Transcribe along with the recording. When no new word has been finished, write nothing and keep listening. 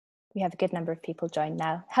We have a good number of people joined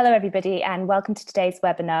now. Hello, everybody, and welcome to today's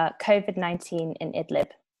webinar, COVID-19 in Idlib.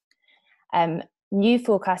 New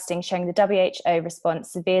forecasting showing the WHO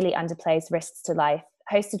response severely underplays risks to life,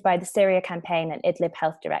 hosted by the Syria campaign and Idlib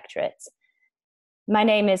Health Directorate. My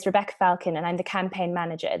name is Rebecca Falcon, and I'm the campaign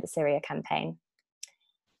manager at the Syria campaign.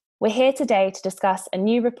 We're here today to discuss a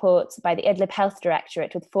new report by the Idlib Health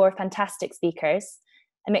Directorate with 4 fantastic speakers,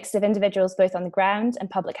 a mix of individuals both on the ground and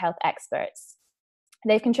public health experts.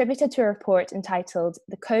 They've contributed to a report entitled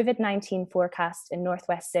The COVID-19 Forecast in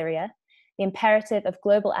Northwest Syria, the Imperative of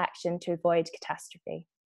Global Action to Avoid Catastrophe.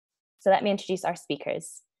 So let me introduce our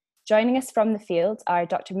speakers. Joining us from the field are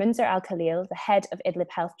Dr. Munzer Al-Khalil, the head of Idlib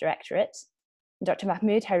Health Directorate, and Dr.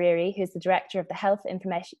 Mahmoud Hariri, who's the director of the Health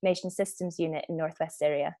Information Systems Unit in Northwest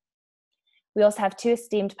Syria. We also have 2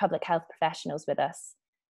 esteemed public health professionals with us.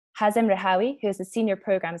 Hazem Rehawi, who is the senior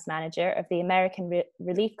programs manager of the American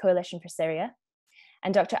Relief Coalition for Syria,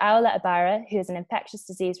 and Dr. Aoula Ibarra, who is an infectious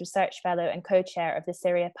disease research fellow and co-chair of the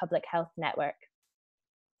Syria Public Health Network.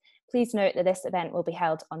 Please note that this event will be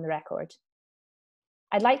held on the record.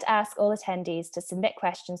 I'd like to ask all attendees to submit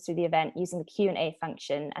questions through the event using the Q&A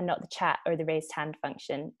function and not the chat or the raised hand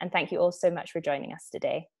function. And thank you all so much for joining us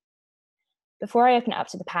today. Before I open it up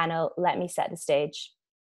to the panel, let me set the stage.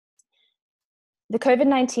 The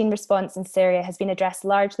COVID-19 response in Syria has been addressed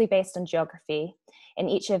largely based on geography in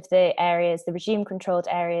each of the areas, the regime-controlled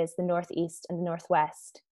areas, the northeast and the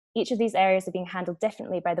northwest. Each of these areas are being handled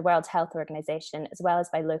differently by the World Health Organization as well as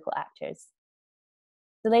by local actors.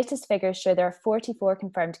 The latest figures show there are 44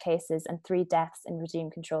 confirmed cases and 3 deaths in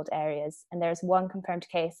regime-controlled areas, and there is 1 confirmed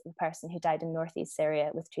case of a person who died in northeast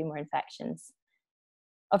Syria with 2 more infections.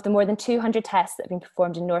 Of the more than 200 tests that have been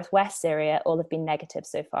performed in northwest Syria, all have been negative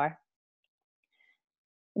so far.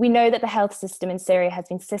 We know that the health system in Syria has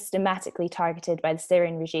been systematically targeted by the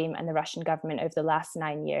Syrian regime and the Russian government over the last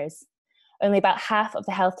 9 years. Only about half of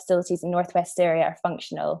the health facilities in northwest Syria are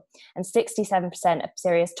functional, and 67% of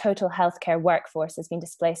Syria's total healthcare workforce has been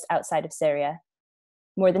displaced outside of Syria.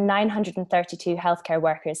 More than 932 healthcare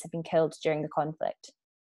workers have been killed during the conflict.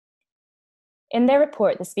 In their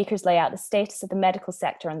report, the speakers lay out the status of the medical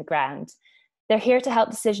sector on the ground. They're here to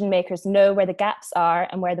help decision makers know where the gaps are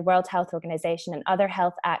and where the World Health Organization and other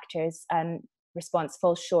health actors' response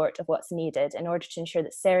falls short of what's needed in order to ensure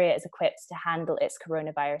that Syria is equipped to handle its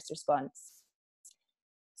coronavirus response.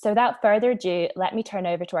 So without further ado, let me turn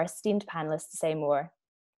over to our esteemed panelists to say more.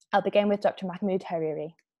 I'll begin with Dr. Mahmoud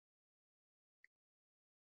Hariri.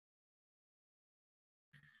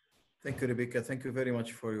 Thank you, Rebecca. Thank you very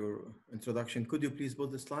much for your introduction. Could you please put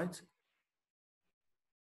the slides?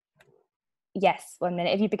 Yes, 1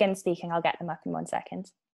 minute. If you begin speaking, I'll get them up in 1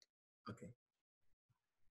 second. Okay.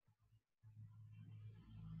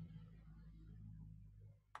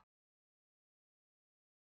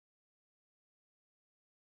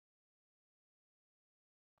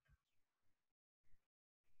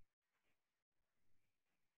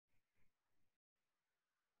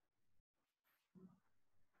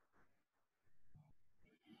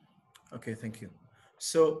 Okay, thank you.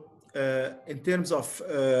 So in terms of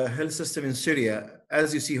health system in Syria,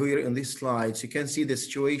 as you see here in these slides, you can see the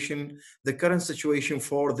situation, the current situation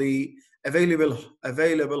for the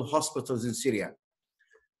available hospitals in Syria.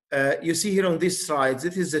 You see here on these slides,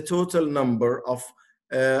 it is the total number of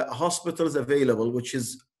hospitals available, which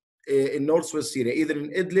is in northwest Syria, either in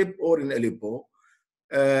Idlib or in Aleppo,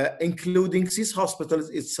 including these hospitals.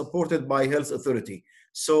 It's supported by health authority.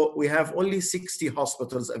 So we have only 60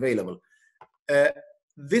 hospitals available.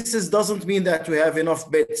 This doesn't mean that we have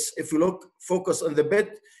enough beds. If you focus on the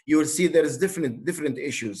bed, you will see there is different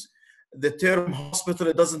issues. The term hospital,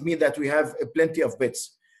 it doesn't mean that we have plenty of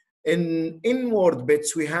beds. In ward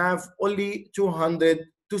beds, we have only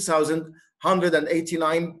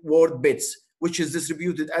 2,189 ward beds, which is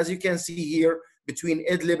distributed, as you can see here, between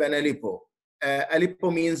Idlib and Aleppo.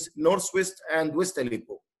 Aleppo means northwest and west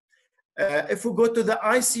Aleppo. If we go to the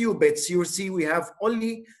ICU beds, you will see we have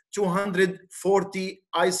only 240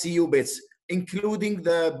 ICU beds, including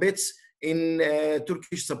the beds in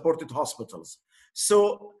Turkish supported hospitals.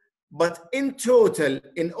 So, but in total,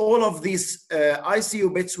 in all of these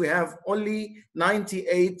ICU beds, we have only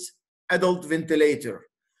 98 adult ventilators.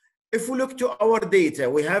 If we look to our data,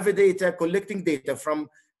 we have collecting data from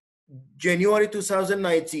January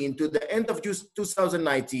 2019 to the end of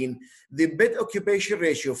 2019, the bed occupation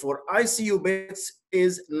ratio for ICU beds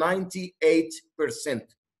is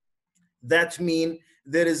 98%. That means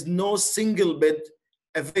there is no single bed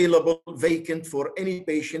available vacant for any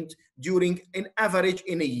patient during an average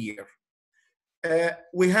in a year.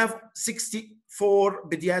 We have 64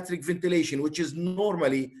 pediatric ventilation, which is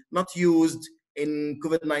normally not used in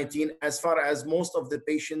COVID-19 as far as most of the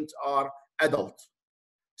patients are adult.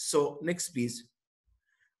 So next, please.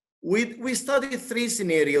 We studied 3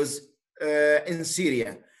 scenarios in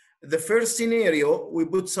Syria. The first scenario, we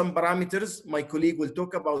put some parameters. My colleague will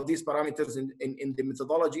talk about these parameters in the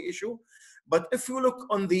methodology issue. But if you look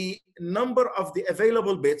on the number of the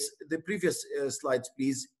available beds, the previous slides,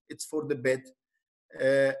 please, it's for the bed.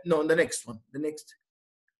 No, the next one, the next.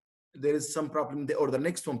 There is some problem in the order.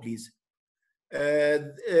 Next one, please.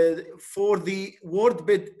 For the ward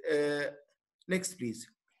bed, next, please.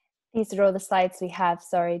 These are all the slides we have.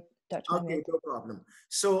 Sorry, Dr. Okay, Mahmoud. no problem.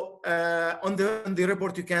 So on the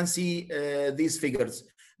report, you can see these figures.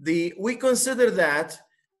 We consider that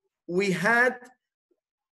we had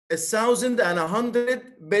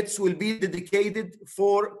 1,100 beds will be dedicated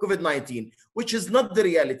for COVID-19, which is not the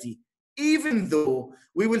reality. Even though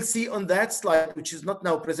we will see on that slide, which is not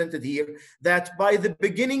now presented here, that by the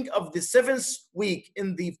beginning of the 7th week,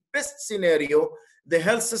 in the best scenario, the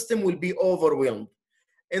health system will be overwhelmed.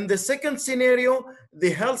 In the second scenario, the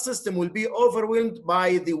health system will be overwhelmed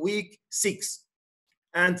by the week 6.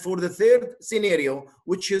 And for the third scenario,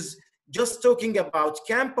 which is just talking about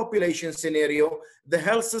camp population scenario, the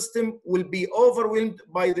health system will be overwhelmed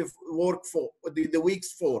by the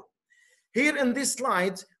weeks 4. Here in this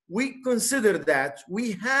slide, we consider that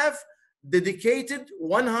we have dedicated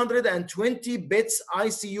 120 beds,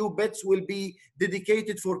 ICU beds will be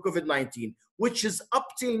dedicated for COVID-19, which is up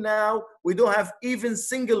till now, we don't have even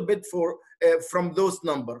single bed for from those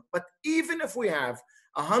numbers. But even if we have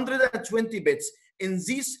 120 beds in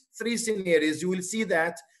these 3 scenarios, you will see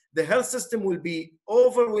that the health system will be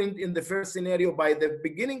overwhelmed in the first scenario by the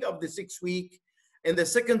beginning of the 6th week, in the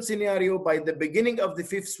second scenario by the beginning of the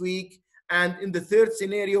 5th week, and in the third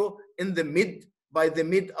scenario by the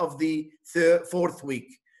mid of the 4th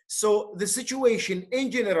week. So the situation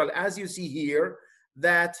in general, as you see here,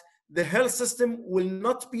 that the health system will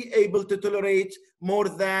not be able to tolerate more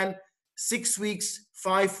than 6 weeks,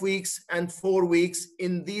 5 weeks, and 4 weeks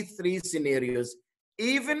in these 3 scenarios,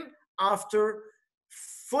 even after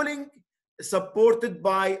fully supported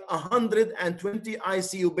by 120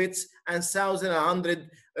 ICU beds and 1,100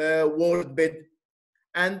 ward bed.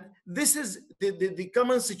 And this is the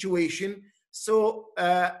common situation. So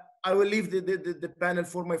I will leave the panel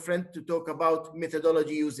for my friend to talk about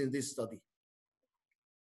methodology used in this study.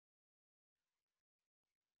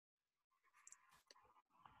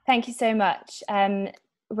 Thank you so much.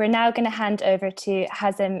 We're now going to hand over to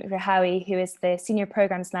Hazem Rehawi, who is the Senior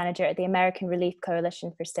Programs Manager at the American Relief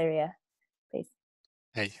Coalition for Syria. Please.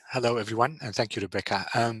 Hey, hello everyone, and thank you, Rebecca.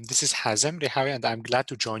 This is Hazem Rehawi, and I'm glad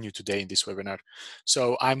to join you today in this webinar.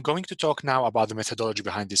 So I'm going to talk now about the methodology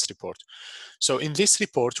behind this report. So in this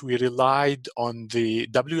report, we relied on the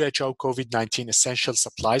WHO COVID-19 essential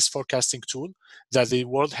supplies forecasting tool that the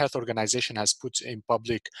World Health Organization has put in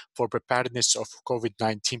public for preparedness of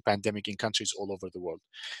COVID-19 pandemic in countries all over the world.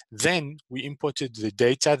 Then we inputted the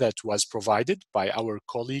data that was provided by our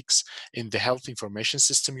colleagues in the Health Information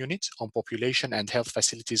System Unit on population and health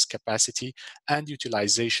facilities capacity and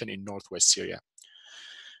utilization in Northwest Syria.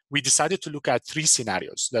 We decided to look at 3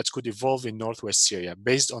 scenarios that could evolve in Northwest Syria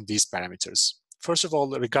based on these parameters. First of all,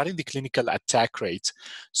 regarding the clinical attack rate.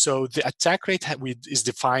 So the attack rate is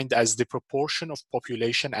defined as the proportion of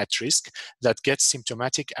population at risk that gets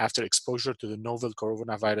symptomatic after exposure to the novel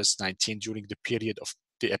coronavirus 19 during the period of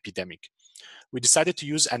the epidemic. We decided to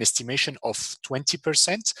use an estimation of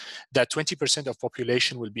 20%, that 20% of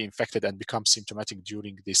population will be infected and become symptomatic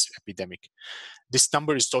during this epidemic. This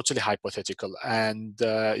number is totally hypothetical and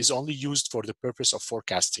is only used for the purpose of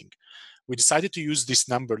forecasting. We decided to use this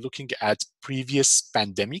number looking at previous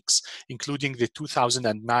pandemics, including the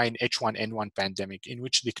 2009 H1N1 pandemic, in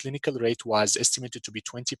which the clinical rate was estimated to be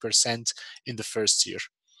 20% in the first year.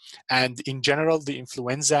 And in general, the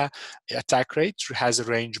influenza attack rate has a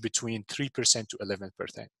range between 3% to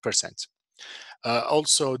 11%.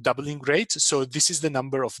 Also doubling rate. So this is the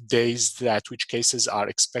number of days that which cases are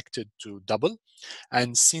expected to double.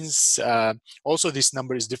 And since also this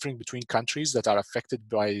number is differing between countries that are affected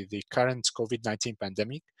by the current COVID-19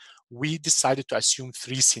 pandemic, we decided to assume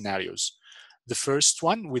 3 scenarios. The first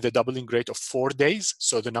one with a doubling rate of 4 days,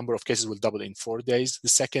 so the number of cases will double in 4 days. The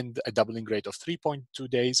second, a doubling rate of 3.2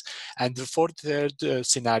 days. And the third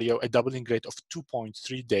scenario, a doubling rate of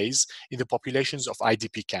 2.3 days in the populations of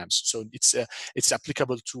IDP camps. So it's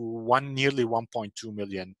applicable to nearly 1.2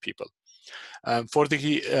 million people. For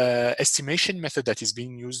the estimation method that is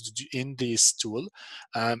being used in this tool,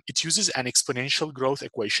 it uses an exponential growth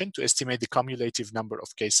equation to estimate the cumulative number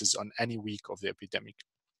of cases on any week of the epidemic.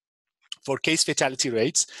 For case fatality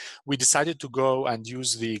rates, we decided to go and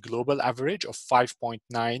use the global average of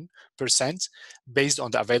 5.9% based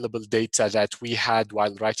on the available data that we had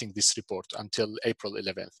while writing this report until April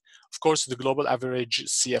 11th. Of course, the global average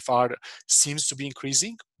CFR seems to be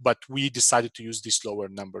increasing, but we decided to use this lower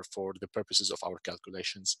number for the purposes of our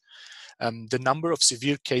calculations. The number of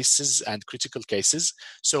severe cases and critical cases.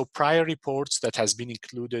 So prior reports that has been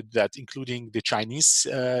included, that including the Chinese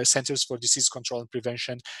Centers for Disease Control and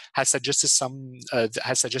Prevention, has suggested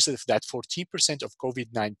that 14% of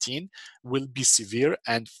COVID-19 will be severe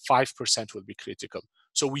and 5% will be critical.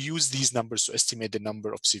 So we use these numbers to estimate the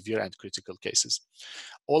number of severe and critical cases.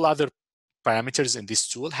 All other parameters in this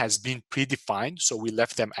tool has been predefined, so we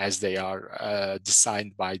left them as they are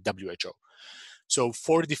designed by WHO. So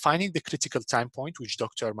for defining the critical time point, which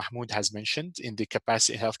Dr. Mahmoud has mentioned in the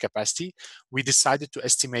health capacity, we decided to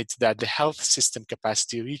estimate that the health system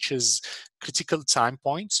capacity reaches critical time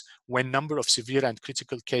points when number of severe and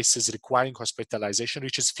critical cases requiring hospitalization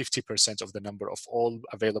reaches 50% of the number of all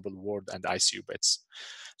available ward and ICU beds.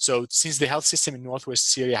 So since the health system in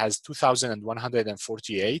Northwest Syria has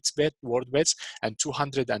 2,148 ward beds and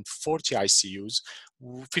 240 ICUs,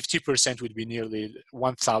 50% would be nearly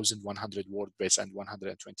 1,100 ward beds and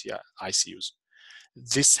 120 ICUs.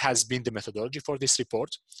 This has been the methodology for this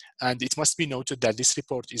report, and it must be noted that this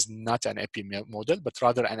report is not an epi model, but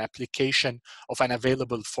rather an application of an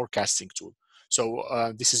available forecasting tool. So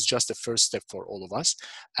this is just the first step for all of us,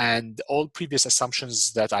 and all previous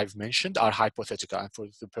assumptions that I've mentioned are hypothetical and for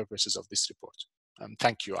the purposes of this report.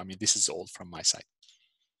 Thank you. I mean, this is all from my side.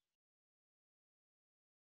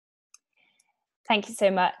 Thank you so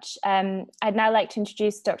much. I'd now like to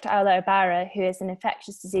introduce Dr. Aula Obara, who is an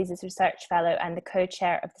infectious diseases research fellow and the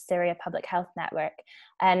co-chair of the Syria Public Health Network.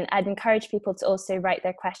 And I'd encourage people to also write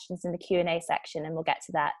their questions in the Q&A section, and we'll get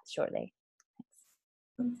to that shortly.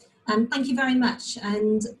 Thank you very much.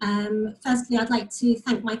 And firstly, I'd like to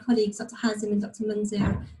thank my colleagues, Dr. Hazem and Dr.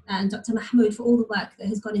 Munzir and Dr. Mahmoud, for all the work that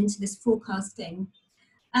has gone into this forecasting.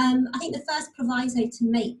 I think the first proviso to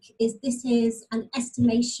make is this is an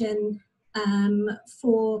estimation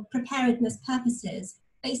for preparedness purposes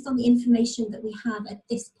based on the information that we have at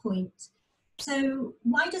this point. So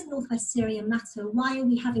why does Northwest Syria matter? Why are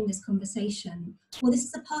we having this conversation? Well, this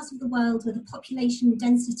is a part of the world where the population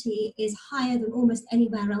density is higher than almost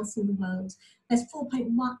anywhere else in the world. There's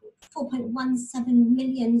 4.17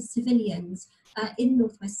 million civilians in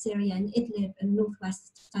Northwest Syria and Idlib and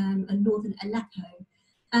northwest and northern Aleppo.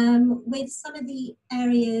 With some of the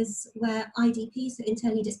areas where IDPs, so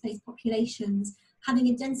internally displaced populations, having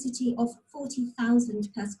a density of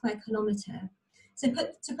 40,000 per square kilometre. So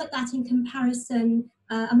to put that in comparison,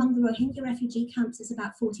 among the Rohingya refugee camps, it's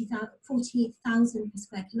about 40,000 per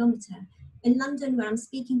square kilometre. In London, where I'm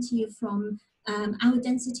speaking to you from, our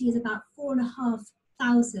density is about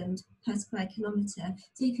 4,500 per square kilometre.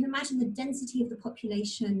 So you can imagine the density of the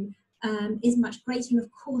population is much greater, and of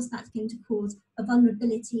course that's going to cause a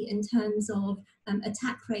vulnerability in terms of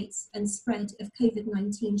attack rates and spread of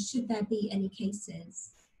COVID-19 should there be any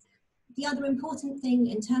cases. The other important thing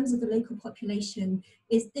in terms of the local population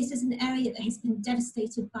is this is an area that has been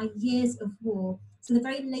devastated by years of war. So the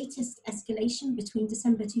very latest escalation between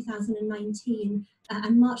December 2019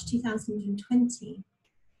 and March 2020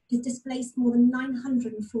 has displaced more than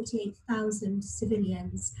 948,000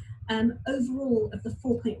 civilians. Overall, of the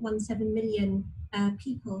 4.17 million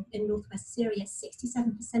people in Northwest Syria,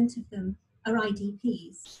 67% of them are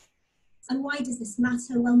IDPs. And why does this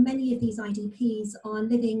matter? Well, many of these IDPs are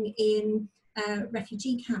living in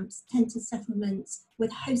refugee camps, tented settlements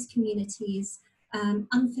with host communities,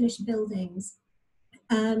 unfinished buildings,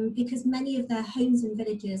 because many of their homes and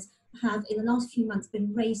villages have in the last few months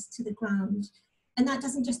been razed to the ground. And that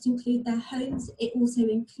doesn't just include their homes, it also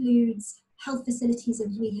includes health facilities,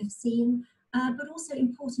 as we have seen, but also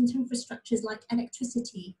important infrastructures like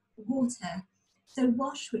electricity, water. So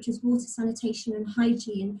WASH, which is water, sanitation and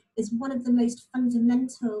hygiene, is one of the most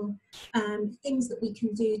fundamental things that we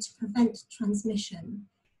can do to prevent transmission.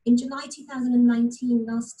 In July 2019,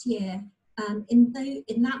 last year, in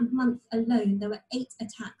that month alone, there were 8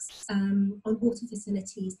 attacks on water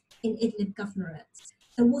facilities in Idlib Governorate.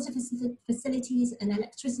 The water facilities and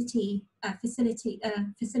electricity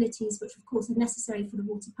facilities, which of course are necessary for the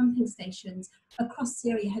water pumping stations across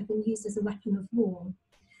Syria, have been used as a weapon of war.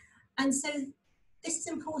 And so this is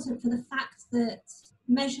important for the fact that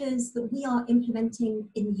measures that we are implementing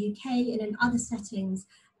in the UK and in other settings,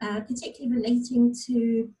 particularly relating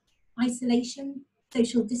to isolation,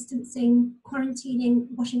 social distancing, quarantining,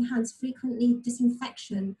 washing hands frequently,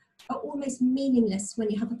 disinfection, are almost meaningless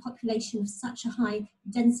when you have a population of such a high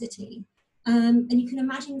density. And you can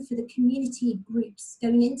imagine for the community groups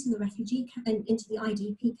going into the and into the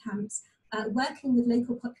IDP camps, working with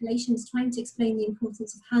local populations, trying to explain the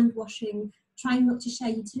importance of hand washing, trying not to share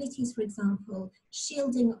utilities, for example,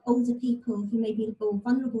 shielding older people who may be, or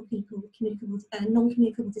vulnerable people with communicable,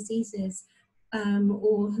 non-communicable diseases,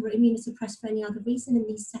 or who are immunosuppressed for any other reason in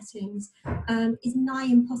these settings, is nigh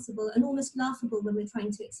impossible and almost laughable when we're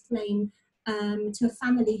trying to explain to a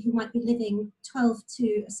family who might be living 12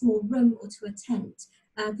 to a small room or to a tent,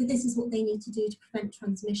 that this is what they need to do to prevent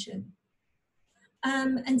transmission.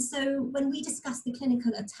 And so when we discuss the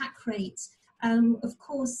clinical attack rate, of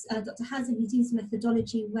course, Dr. Hazem has used a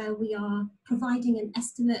methodology where we are providing an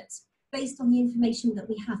estimate based on the information that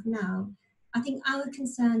we have now. I think our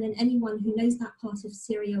concern, and anyone who knows that part of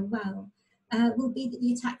Syria well, will be that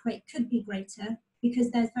the attack rate could be greater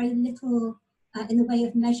because there's very little in the way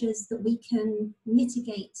of measures that we can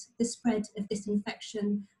mitigate the spread of this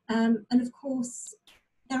infection. And of course,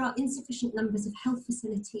 there are insufficient numbers of health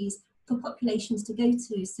facilities for populations to go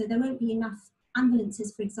to, so there won't be enough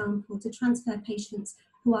ambulances, for example, to transfer patients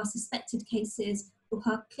who are suspected cases or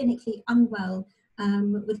who are clinically unwell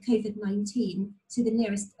with COVID-19 to the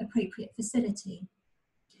nearest appropriate facility.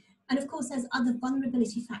 And of course, there's other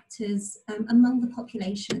vulnerability factors among the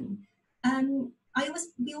population.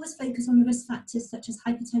 We always focus on the risk factors such as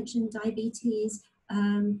hypertension, diabetes,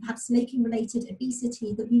 perhaps smoking-related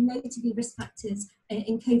obesity that we know to be risk factors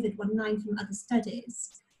in COVID-19 from other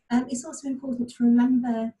studies. It's also important to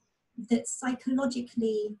remember that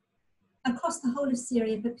psychologically, across the whole of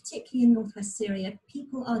Syria, but particularly in northwest Syria,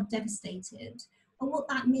 people are devastated. And what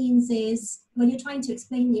that means is when you're trying to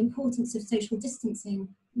explain the importance of social distancing,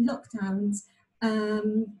 lockdowns,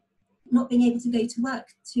 not being able to go to work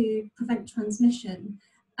to prevent transmission,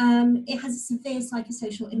 it has a severe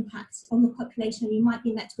psychosocial impact on the population. You might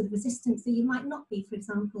be met with resistance that you might not be, for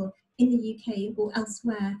example, in the UK or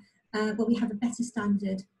elsewhere, where we have a better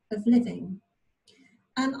standard of living.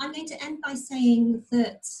 I'm going to end by saying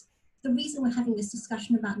that the reason we're having this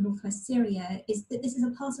discussion about northwest Syria is that this is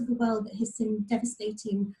a part of the world that has seen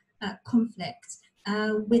devastating conflict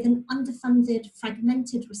with an underfunded,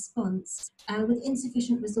 fragmented response with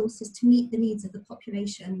insufficient resources to meet the needs of the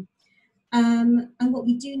population. And what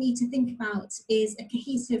we do need to think about is a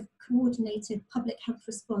cohesive, coordinated public health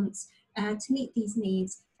response to meet these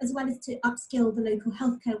needs, as well as to upskill the local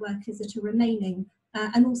healthcare workers that are remaining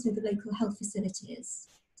and also the local health facilities.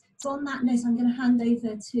 So on that note, I'm going to hand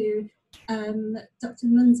over to Dr.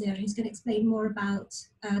 Munzir, who's going to explain more about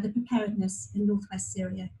the preparedness in northwest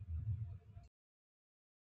Syria.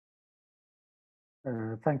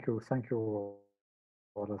 Thank you. Thank you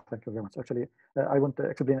very much. Actually, I want to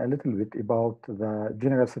explain a little bit about the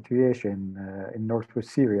general situation in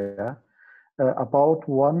northwest Syria. About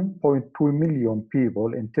 1.2 million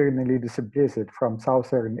people internally displaced from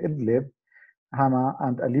southern Idlib, Hama,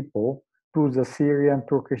 and Aleppo to the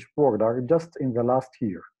Syrian-Turkish border just in the last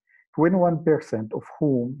year, 21% of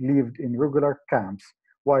whom lived in regular camps,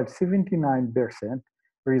 while 79%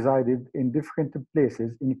 resided in different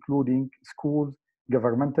places, including schools,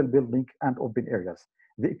 governmental buildings, and open areas.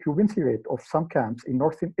 The occupancy rate of some camps in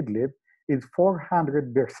northern Idlib is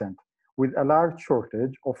 400%, with a large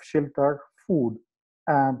shortage of shelter, food,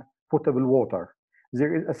 and potable water.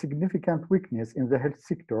 There is a significant weakness in the health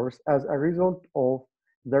sectors as a result of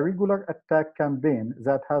the regular attack campaign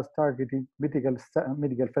that has targeted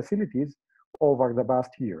medical facilities over the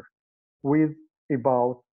past year, with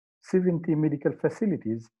about 70 medical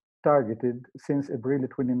facilities targeted since April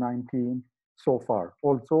 2019 so far.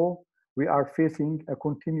 Also, we are facing a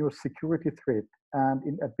continuous security threat and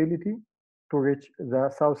inability to reach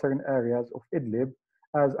the southern areas of Idlib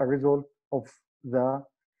as a result of the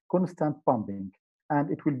constant bombing,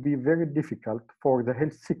 and it will be very difficult for the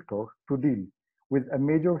health sector to deal with a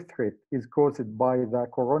major threat is caused by the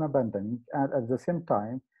corona pandemic, and at the same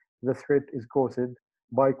time, the threat is caused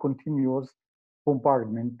by continuous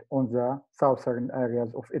bombardment on the southern areas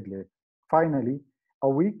of Idlib. Finally, a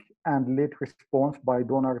weak and late response by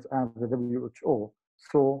donors and the WHO.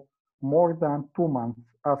 So more than 2 months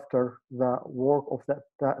after the work of the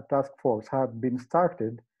task force had been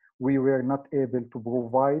started, we were not able to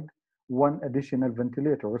provide one additional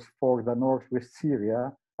ventilators for the northwest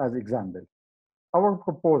Syria as example. Our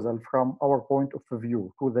proposal from our point of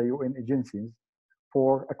view to the UN agencies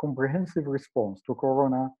for a comprehensive response to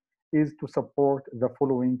corona is to support the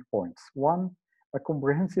following points. One, a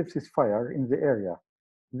comprehensive ceasefire in the area.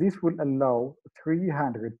 This will allow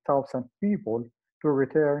 300,000 people to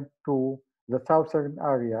return to the southern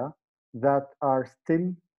area that are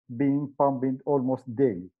still being bombed almost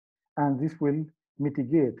daily. And this will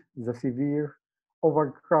mitigate the severe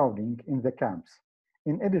overcrowding in the camps.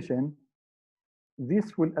 In addition,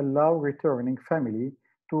 this will allow returning family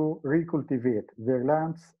to recultivate their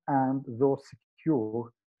lands and thus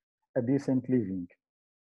secure a decent living.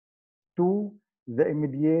 2. The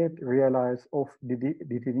immediate release of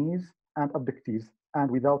detainees and abductees and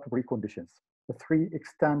without preconditions. 3.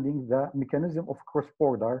 Extending the mechanism of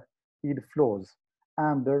cross-border aid flows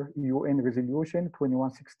under UN Resolution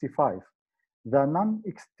 2165. The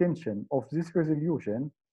non-extension of this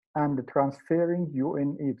resolution and transferring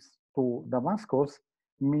UN aids to Damascus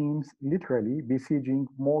means literally besieging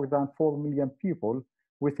more than 4 million people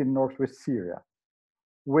within northwest Syria,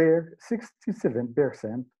 where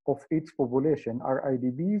 67% of its population are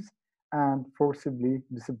IDPs and forcibly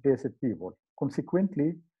displaced people.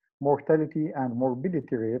 Consequently, mortality and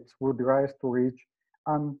morbidity rates would rise to reach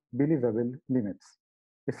unbelievable limits,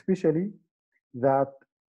 especially that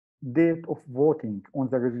date of voting on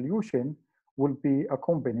the resolution will be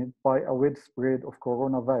accompanied by a widespread of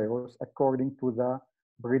coronavirus according to the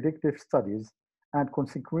predictive studies, and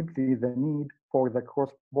consequently the need for the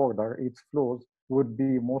cross-border aid flows would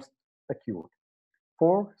be most acute.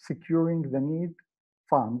 4. Securing the need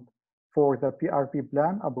fund for the PRP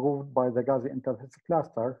plan approved by the Gaza Intel Health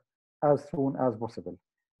Cluster as soon as possible,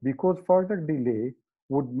 because further delay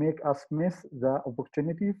would make us miss the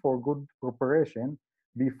opportunity for good preparation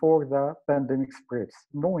before the pandemic spreads,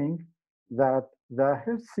 knowing that the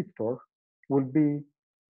health sector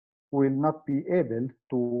will not be able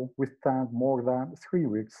to withstand more than 3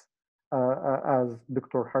 weeks, as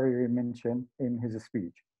Dr. Hariri mentioned in his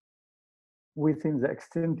speech, within the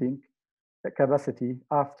extending capacity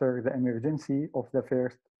after the emergency of the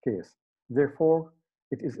first case. Therefore,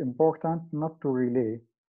 it is important not to rely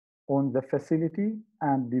on the facility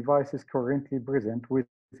and devices currently present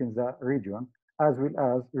within the region, as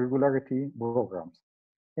well as regularity programs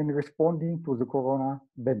in responding to the corona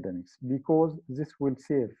pandemics, because this will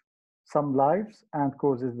save some lives and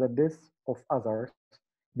causes the death of others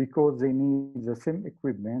because they need the same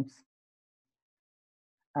equipments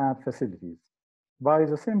and facilities. By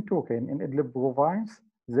the same token, in Idlib province,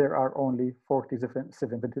 there are only 47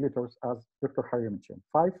 ventilators, as Dr. Harry mentioned.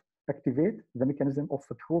 5. Activate the mechanism of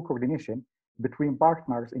true coordination between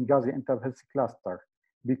partners in Gaza Intel Health Cluster,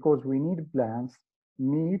 because we need plans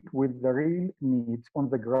meet with the real needs on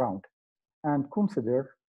the ground and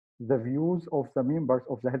consider the views of the members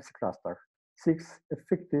of the health cluster. 6.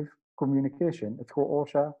 Effective communication through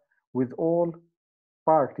OSHA with all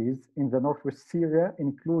parties in the northwest Syria,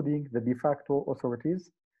 including the de facto authorities,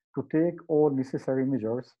 to take all necessary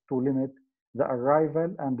measures to limit the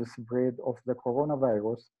arrival and the spread of the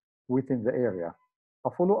coronavirus within the area.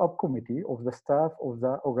 A follow-up committee of the staff of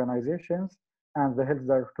the organizations and the health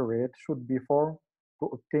directorate should be formed to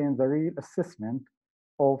obtain the real assessment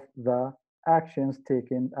of the actions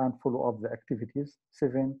taken and follow up the activities.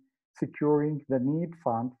 7. Securing the need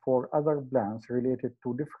fund for other plans related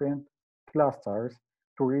to different clusters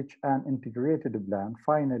to reach an integrated plan.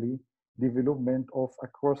 Finally, development of a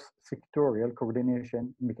cross-sectorial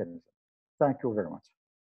coordination mechanism. Thank you very much.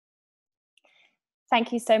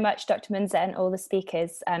 Thank you so much, Dr. Munzer, and all the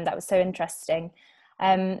speakers. That was so interesting.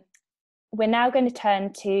 We're now going to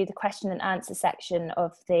turn to the question and answer section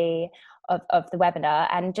of the webinar,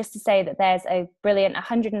 and just to say that there's a brilliant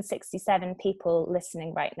 167 people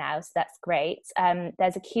listening right now, so that's great.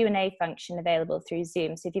 There's a Q&A function available through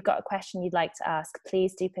Zoom, so if you've got a question you'd like to ask,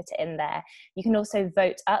 please do put it in there. You can also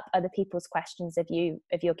vote up other people's questions if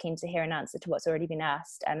you're keen to hear an answer to what's already been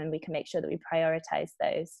asked, and we can make sure that we prioritize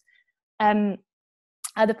those.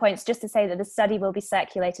 Other points, just to say that the study will be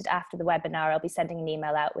circulated after the webinar. I'll be sending an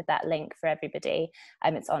email out with that link for everybody.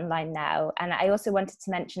 It's online now. And I also wanted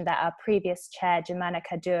to mention that our previous chair, Jumana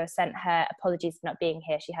Kadur, sent her apologies for not being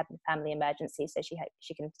here. She had a family emergency, so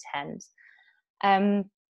she can attend.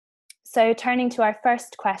 So turning to our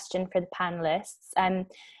first question for the panelists,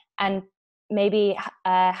 and maybe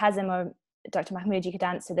Hazem or Dr. Mahmoud, you could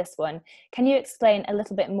answer this one. Can you explain a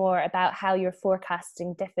little bit more about how your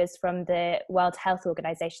forecasting differs from the World Health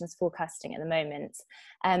Organization's forecasting at the moment,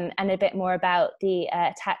 and a bit more about the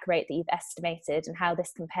attack rate that you've estimated and how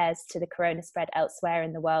this compares to the corona spread elsewhere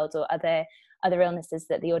in the world or other illnesses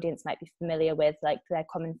that the audience might be familiar with, like the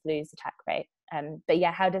common flu's attack rate. But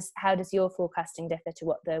yeah, how does your forecasting differ to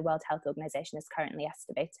what the World Health Organization is currently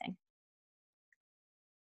estimating?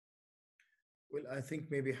 Well, I think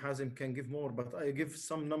maybe Hazem can give more, but I give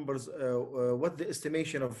some numbers. What the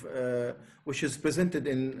estimation of, which is presented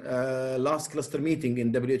in last cluster meeting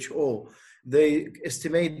in WHO, they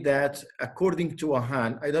estimate that according to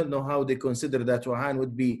Wuhan, I don't know how they consider that Wuhan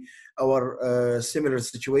would be our similar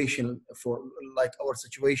situation for like our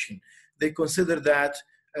situation. they consider that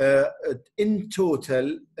in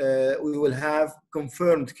total, we will have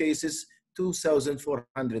confirmed cases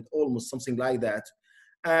 2,400, almost something like that.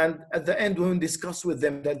 And at the end, when we discuss with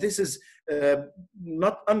them that this is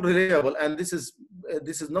not unreliable and this is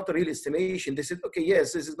not a real estimation, they said, okay,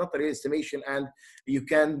 yes, this is not a real estimation, and you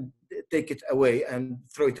can take it away and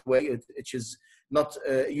throw it away, which is not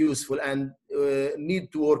useful and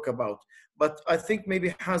need to work about. But I think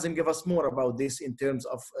maybe Hazem give us more about this in terms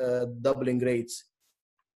of doubling rates.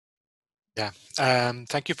 Yeah,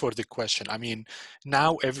 thank you for the question. I mean,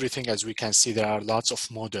 now everything, as we can see, there are lots of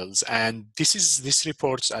models, and this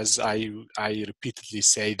report, as I repeatedly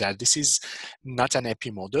say, that this is not an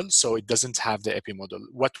epi model, so it doesn't have the epi model.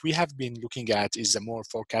 What we have been looking at is a more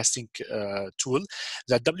forecasting tool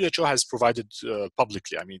that WHO has provided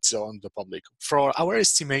publicly. I mean, it's on the public. For our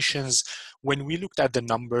estimations, when we looked at the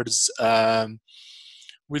numbers,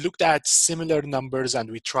 we looked at similar numbers and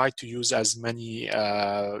we tried to use as many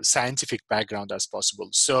scientific background as possible.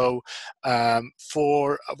 So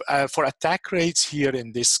for attack rates here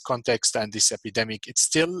in this context and this epidemic, it's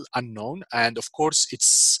still unknown. And of course,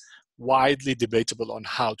 it's widely debatable on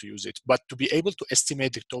how to use it. But to be able to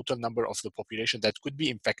estimate the total number of the population that could be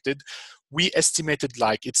infected, we estimated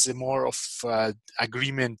like it's a more of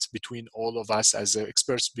agreement between all of us as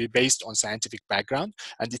experts based on scientific background,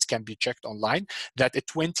 and it can be checked online, that a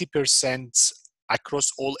 20%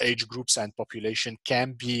 across all age groups and population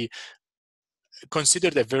can be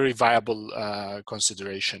considered a very viable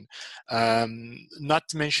consideration. Not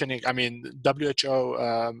mentioning, I mean,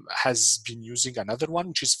 WHO has been using another one,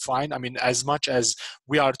 which is fine. I mean, as much as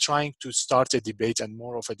we are trying to start a debate and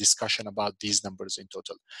more of a discussion about these numbers in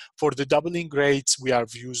total. For the doubling rates, we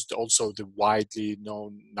have used also the widely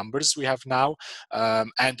known numbers we have now,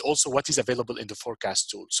 and also what is available in the forecast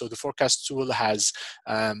tool. So the forecast tool has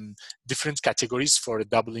different categories for a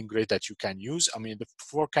doubling rate that you can use. I mean, the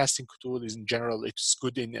forecasting tool is in general, it's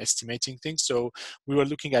good in estimating things. So we were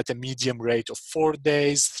looking at a medium rate of 4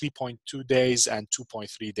 days, 3.2 days, and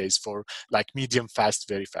 2.3 days for like medium fast,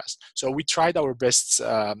 very fast. So we tried our best,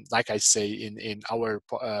 like I say, in our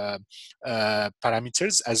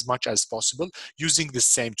parameters as much as possible using the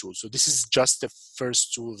same tool. So this is just the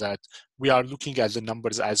first tool that we are looking at the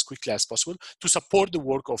numbers as quickly as possible to support the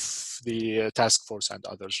work of the task force and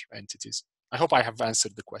other entities. I hope I have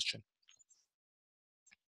answered the question.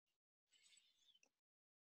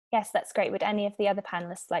 Yes, that's great. Would any of the other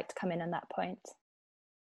panelists like to come in on that point?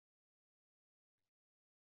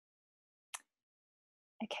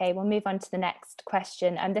 Okay, we'll move on to the next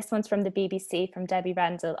question. And this one's from the BBC, from Debbie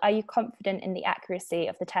Randall. Are you confident in the accuracy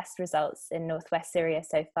of the test results in northwest Syria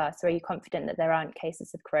so far? So are you confident that there aren't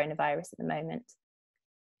cases of coronavirus at the moment?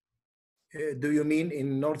 Do you mean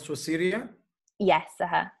in northwest Syria? Yes,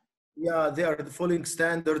 Yeah, they are following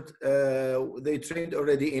standard. They trained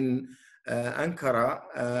already in Ankara,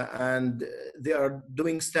 and they are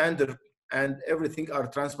doing standard, and everything are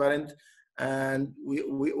transparent, and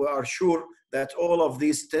we are sure that all of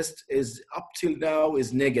these tests is up till now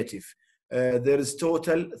is negative. There is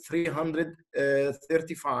total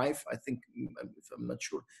 335, I think, if I'm not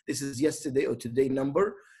sure. This is yesterday or today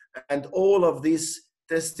number, and all of these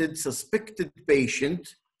tested suspected patient,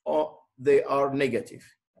 they are negative.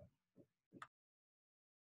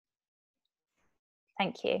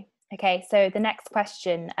 Thank you. Okay, so the next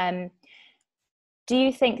question. Do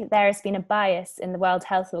you think that there has been a bias in the World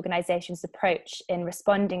Health Organization's approach in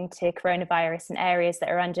responding to coronavirus in areas that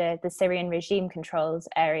are under the Syrian regime controlled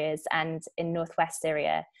areas and in northwest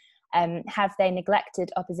Syria? Have they neglected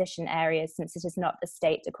opposition areas since it is not a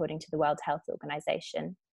state according to the World Health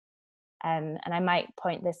Organization? And I might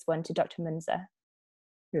point this one to Dr. Munzer.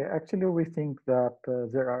 Yeah, actually, we think that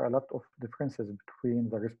there are a lot of differences between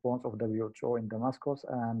the response of WHO in Damascus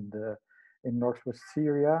and in northwest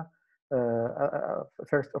Syria.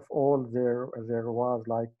 First of all, there was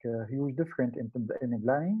like a huge difference in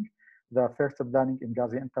planning. The first planning in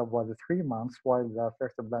Gaziantep was 3 months, while the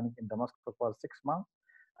first planning in Damascus was 6 months.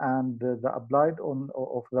 And the applied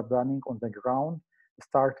of the planning on the ground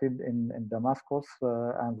started in Damascus,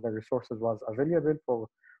 and the resources was available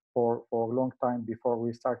for a long time before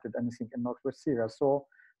we started anything in northwest Syria. So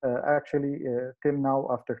actually, till now,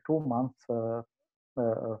 after 2 months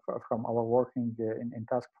from our working in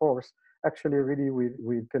task force, actually, really,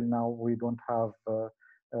 we till now we don't have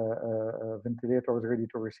ventilators ready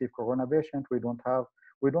to receive corona patients. We don't have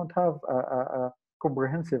a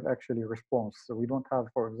comprehensive actually response. So we don't have,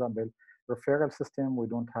 for example, referral system. We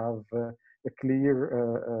don't have a clear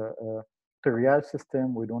triage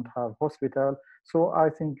system. We don't have hospital. So I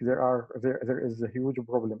think there is a huge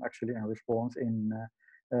problem actually in response in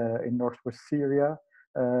northwest Syria.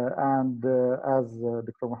 As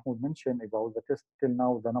Dr. Mahmoud mentioned about the test, till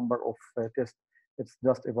now the number of tests, it's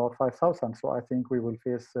just about 5,000. So I think we will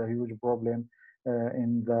face a huge problem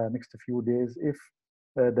in the next few days if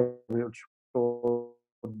the WHO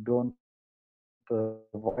don't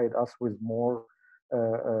provide us with more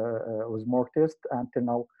tests. Until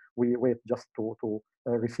now, we wait just to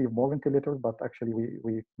receive more ventilators, but actually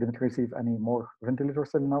we didn't receive any more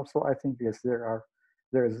ventilators till now. So I think yes, there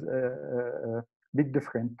is a big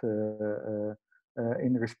difference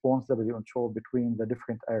in response WHO between the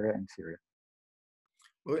different area in Syria.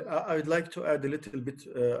 Well, I would like to add a little bit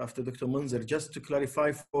after Dr. Munzer, just to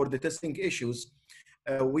clarify for the testing issues.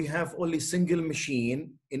 We have only single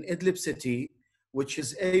machine in Idlib city, which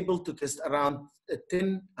is able to test around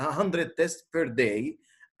 100 tests per day.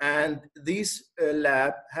 And this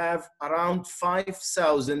lab have around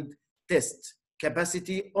 5,000 test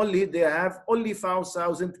capacity. Only they have only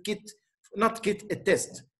 5,000 a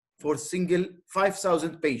test for single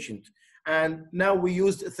 5,000 patient. And now we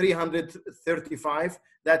used 335.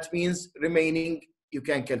 That means remaining, you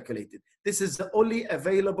can calculate it. This is the only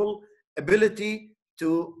available ability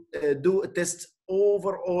to do a test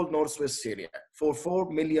over all Northwest Syria for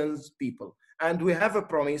 4 million people. And we have a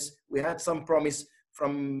promise, we had some promise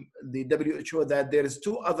from the WHO that there is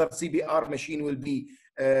 2 other CBR machine will be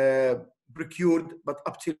procured, but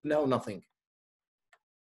up till now, nothing.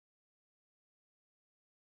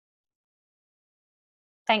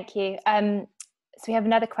 Thank you. So we have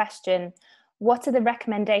another question. What are the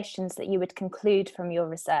recommendations that you would conclude from your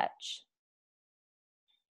research?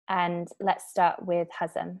 And let's start with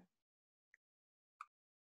Hazem.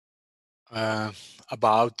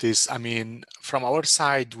 About this, I mean, from our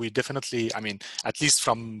side, we definitely, I mean, at least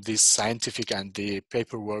from this scientific and the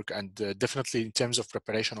paperwork, and definitely in terms of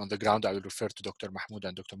preparation on the ground, I will refer to Dr. Mahmoud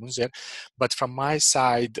and Dr. Munzer. But from my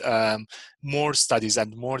side, more studies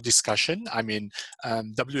and more discussion. I mean,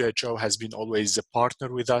 WHO has been always a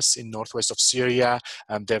partner with us in northwest of Syria.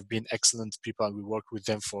 They've been excellent people, and we worked with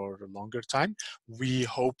them for a longer time. We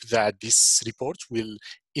hope that this report will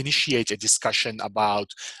initiate a discussion about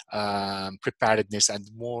preparedness and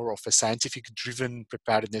more of a scientific driven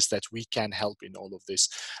preparedness that we can help in all of this.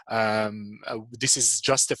 This is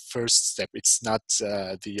just the first step. It's not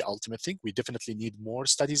the ultimate thing. We definitely need more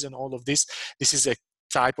studies on all of this. This is a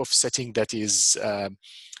type of setting that is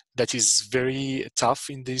very tough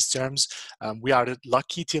in these terms. We are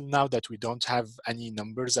lucky till now that we don't have any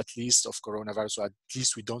numbers, at least, of coronavirus, or at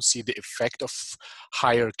least we don't see the effect of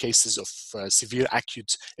higher cases of severe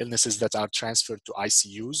acute illnesses that are transferred to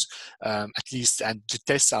ICUs, at least, and the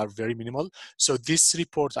tests are very minimal. So this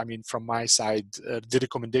report, I mean, from my side, the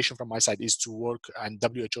recommendation from my side is to work and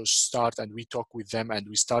WHO start, and we talk with them, and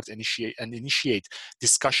we start initiate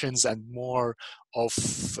discussions and more of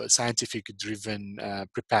scientific driven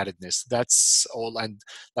preparedness. That's all. And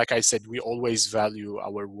like I said, we always value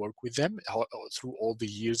our work with them through all the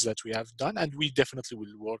years that we have done, and we definitely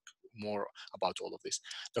will work more about all of this.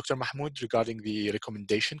 Dr. Mahmoud, regarding the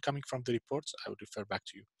recommendation coming from the report, I would refer back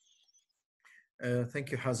to you.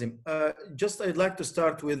 Thank you, Hazem. I'd like to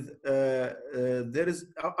start with, I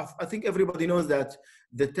think everybody knows that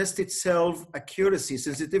the test itself, accuracy,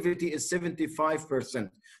 sensitivity is 75%.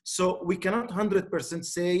 So we cannot 100%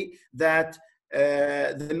 say that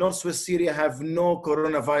the Northwest Syria have no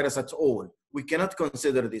coronavirus at all. We cannot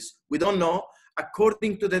consider this. We don't know.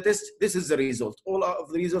 According to the test, this is the result. All of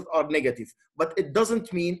the results are negative. But it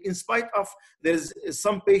doesn't mean, in spite of there's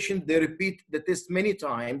some patient, they repeat the test many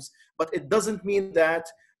times, but it doesn't mean that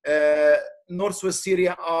Northwest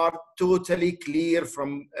Syria are totally clear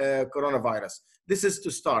from coronavirus. This is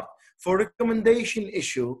to start. For recommendation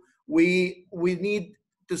issue, we need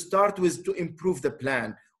to start with to improve the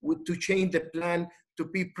plan, to change the plan to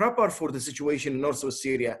be proper for the situation in Northwest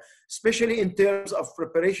Syria, especially in terms of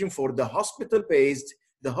preparation for the hospital-based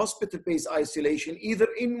isolation, either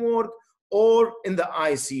inward or in the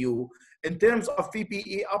ICU. In terms of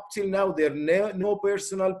PPE, up till now, there are no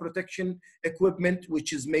personal protection equipment,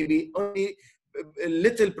 which is maybe only a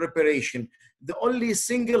little preparation. The only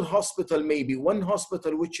single hospital, maybe one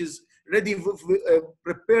hospital, which is ready,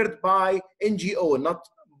 prepared by NGO, not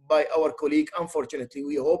by our colleague. Unfortunately,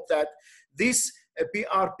 we hope that this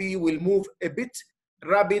PRP will move a bit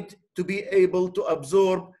rapid to be able to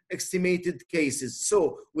absorb estimated cases.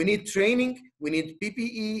 So we need training, we need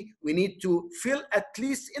PPE, we need to fill at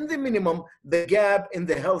least in the minimum the gap in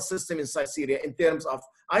the health system inside Syria in terms of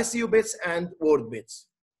ICU beds and ward beds.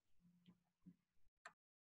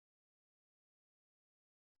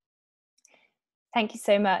 Thank you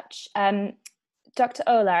so much. Dr.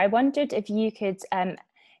 Ola, I wondered if you could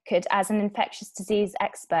could, as an infectious disease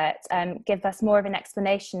expert, give us more of an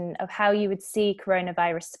explanation of how you would see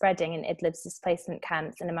coronavirus spreading in Idlib's displacement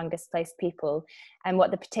camps and among displaced people, and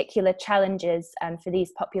what the particular challenges for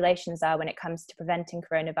these populations are when it comes to preventing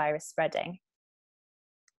coronavirus spreading?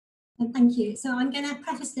 Thank you. So I'm going to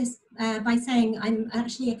preface this by saying I'm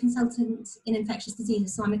actually a consultant in infectious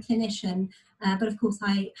diseases, so I'm a clinician, but of course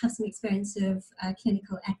I have some experience of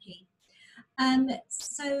clinical epi.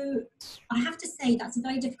 So I have to say that's a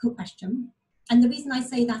very difficult question. And the reason I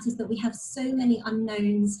say that is that we have so many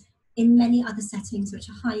unknowns in many other settings, which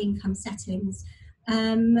are high income settings.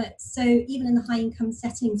 So even in the high income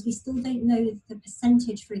settings, we still don't know the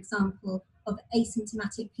percentage, for example, of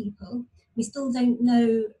asymptomatic people. We still don't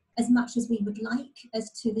know as much as we would like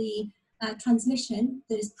as to the transmission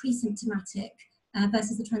that is pre-symptomatic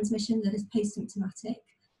versus the transmission that is post-symptomatic.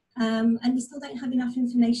 And we still don't have enough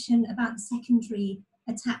information about the secondary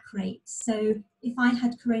attack rate. So if I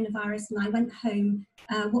had coronavirus and I went home,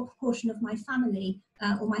 what proportion of my family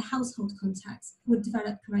or my household contacts would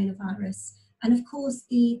develop coronavirus? And of course,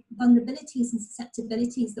 the vulnerabilities and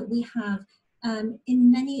susceptibilities that we have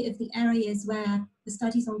in many of the areas where the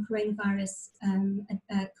studies on coronavirus,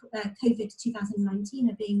 COVID 2019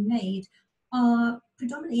 are being made are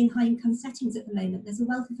predominantly in high income settings at the moment. There's a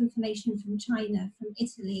wealth of information from China, from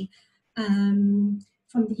Italy,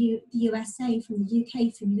 from the USA, from the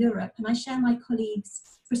UK, from Europe. And I share my colleagues'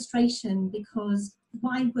 frustration because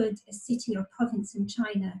why would a city or province in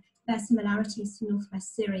China bear similarities to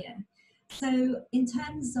northwest Syria? So in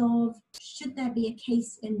terms of should there be a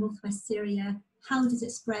case in northwest Syria, how does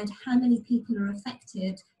it spread, how many people are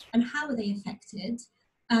affected, and how are they affected,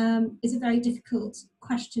 is a very difficult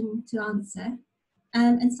question to answer.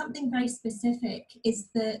 And something very specific is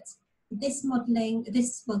that this modelling,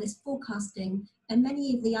 this forecasting, and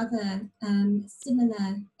many of the other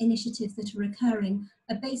similar initiatives that are occurring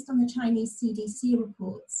are based on the Chinese CDC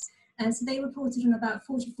reports. So they reported on about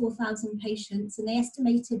 44,000 patients, and they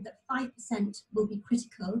estimated that 5% will be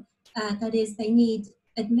critical. That is, they need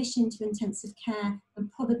admission to intensive care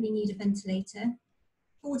and probably need a ventilator.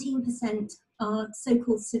 14% are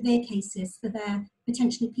so-called severe cases, so they're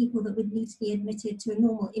potentially people that would need to be admitted to a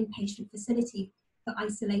normal inpatient facility for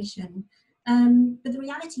isolation. But the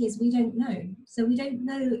reality is we don't know. So we don't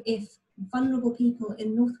know if vulnerable people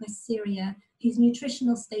in northwest Syria whose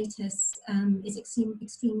nutritional status is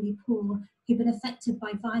extremely poor, who've been affected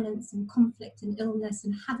by violence and conflict and illness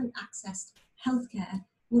and haven't accessed healthcare,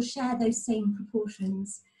 will share those same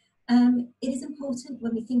proportions. It is important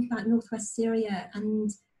when we think about northwest Syria,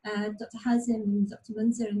 and Dr. Hazem and Dr.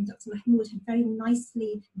 Munzer and Dr. Mahmoud have very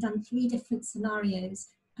nicely done 3 different scenarios.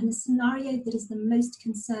 And the scenario that is the most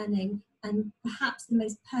concerning and perhaps the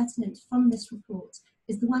most pertinent from this report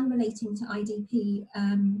is the one relating to IDP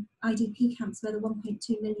camps where the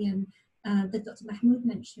 1.2 million that Dr. Mahmoud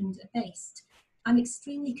mentioned are based. I'm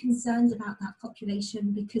extremely concerned about that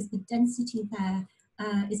population because the density there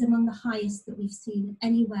is among the highest that we've seen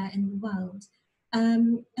anywhere in the world.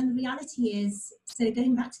 And the reality is, so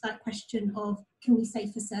going back to that question of can we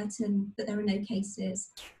say for certain that there are no cases,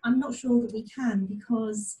 I'm not sure that we can,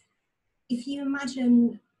 because if you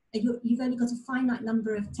imagine you've only got a finite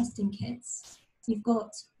number of testing kits, you've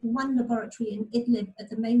got one laboratory in Idlib at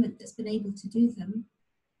the moment that's been able to do them,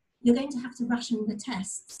 you're going to have to ration the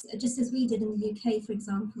tests, just as we did in the UK, for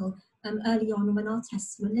example, early on when our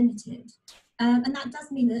tests were limited. And that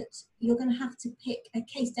does mean that you're going to have to pick a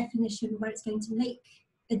case definition where it's going to make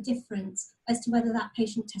a difference as to whether that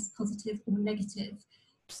patient tests positive or negative.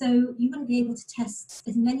 So you wouldn't be able to test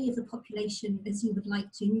as many of the population as you would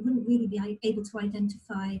like to, and you wouldn't really be able to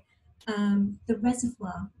identify the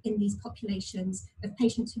reservoir in these populations of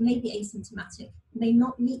patients who may be asymptomatic, may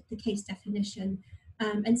not meet the case definition.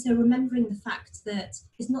 And so remembering the fact that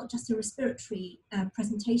it's not just a respiratory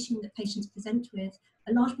presentation that patients present with,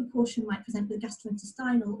 a large proportion might present with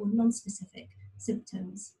gastrointestinal or non-specific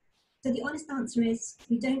symptoms. So the honest answer is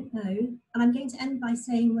we don't know. And I'm going to end by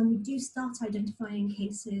saying when we do start identifying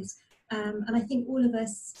cases, and I think all of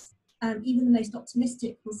us, even the most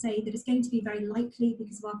optimistic, will say that it's going to be very likely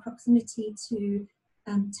because of our proximity to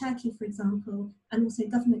Turkey, for example, and also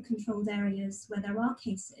government-controlled areas where there are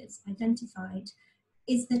cases identified,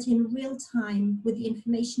 is that in real time, with the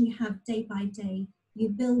information you have day by day, you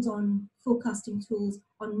build on forecasting tools,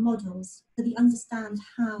 on models, so that you understand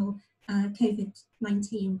how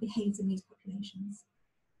COVID-19 behaves in these populations.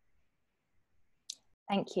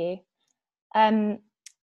 Thank you.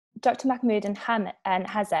 Dr. Mahmoud and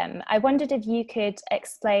Hazem, I wondered if you could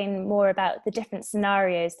explain more about the different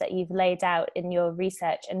scenarios that you've laid out in your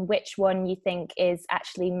research and which one you think is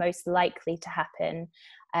actually most likely to happen,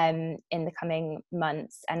 in the coming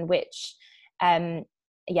months, and which, that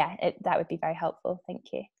would be very helpful.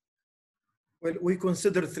 Thank you. Well, we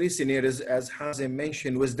consider three scenarios, as Hazem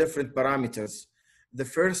mentioned, with different parameters. The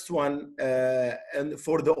first one, and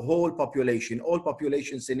for the whole population, all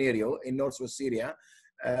population scenario in Northwest Syria,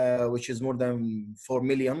 which is more than 4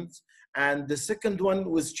 million. And the second one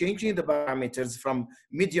was changing the parameters from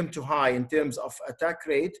medium to high in terms of attack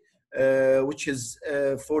rate, which is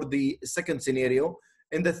for the second scenario.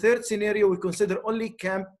 In the third scenario, we consider only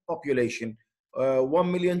camp population,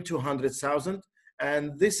 1,200,000.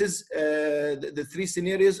 And this is the three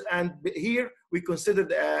scenarios. And here we consider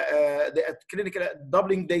the clinical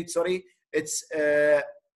doubling date, sorry, it's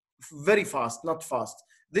very fast, not fast.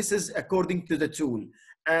 This is according to the tool.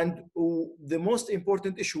 And the most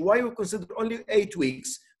important issue, why we consider only 8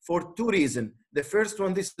 weeks, for two reasons. The first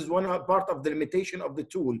one, this is one part of the limitation of the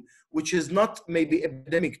tool, which is not maybe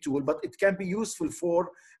epidemic tool, but it can be useful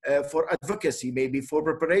for advocacy, maybe for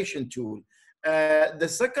preparation tool. The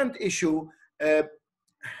second issue, the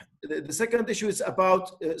second issue is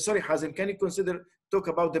about, sorry, Hazem, can you talk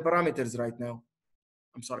about the parameters right now?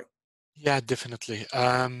 I'm sorry. Yeah, definitely.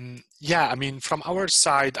 Yeah, I mean, from our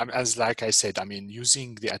side, as like I said, I mean,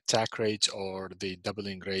 using the attack rate or the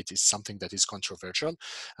doubling rate is something that is controversial.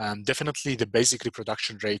 Definitely, the basic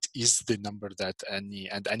reproduction rate is the number that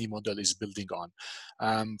any model is building on.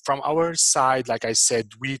 From our side, like I said,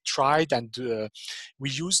 we tried and we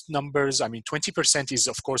used numbers. I mean, 20% is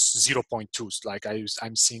of course 0.2. Like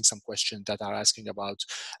I'm seeing some questions that are asking about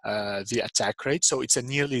the attack rate. So it's a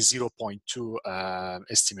nearly 0.2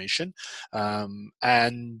 estimation.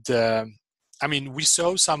 I mean, we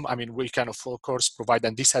saw some, I mean, we can of course provide,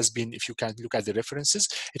 and this has been, if you can look at the references,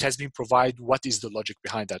 it has been provided what is the logic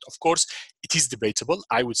behind that. Of course, it is debatable.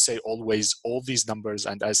 I would say always all these numbers,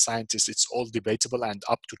 and as scientists, it's all debatable and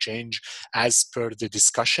up to change as per the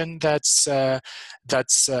discussion that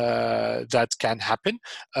can happen.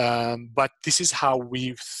 But this is how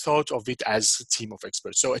we thought of it as a team of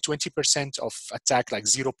experts. So a 20% of attack, like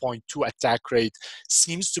 0.2 attack rate,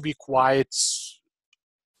 seems to be quite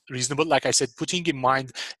reasonable. Like I said, putting in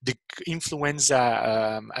mind the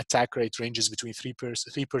influenza attack rate ranges between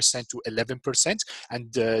 3% to 11%,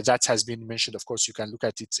 and that has been mentioned. Of course, you can look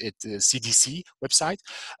at it at the CDC website.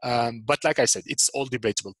 But like I said, it's all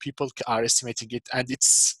debatable. People are estimating it, and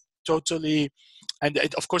it's totally, and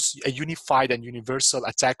of course, a unified and universal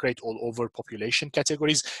attack rate all over population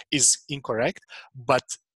categories is incorrect. But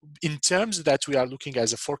in terms that we are looking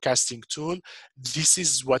as a forecasting tool, this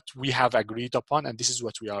is what we have agreed upon, and this is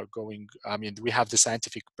what we are going, I mean, we have the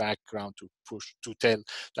scientific background to push, to tell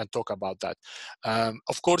and talk about that.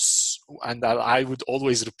 Of course, and I would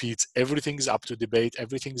always repeat, everything is up to debate,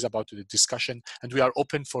 everything is about the discussion, and we are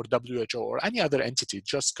open for WHO or any other entity.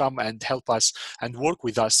 Just come and help us and work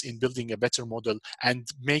with us in building a better model and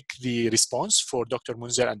make the response for Dr.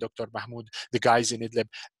 Munzer and Dr. Mahmoud, the guys in Idlib,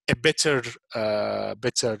 a better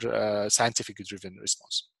scientific-driven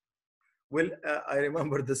response. Well, I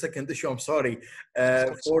remember the second issue, I'm sorry.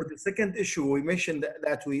 For the second issue, we mentioned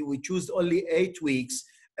that we choose only 8 weeks.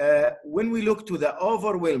 When we look to the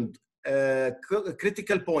overwhelmed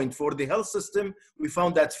critical point for the health system, we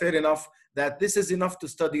found that fair enough, that this is enough to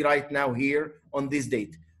study right now here on this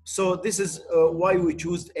date. So this is why we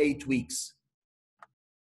choose 8 weeks.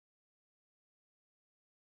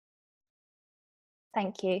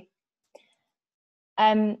 Thank you.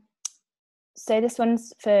 So this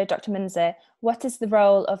one's for Dr. Munzer. What is the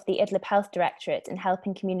role of the Idlib Health Directorate in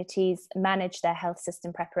helping communities manage their health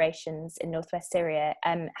system preparations in Northwest Syria?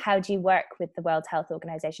 How do you work with the World Health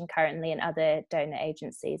Organization currently and other donor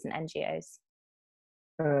agencies and NGOs?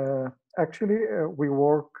 Actually, we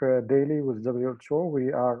work daily with WHO.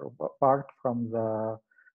 We are part from the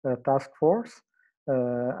task force.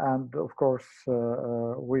 And of course,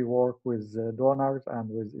 we work with donors and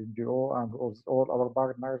with NGO and with all our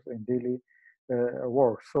partners in daily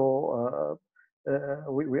work. So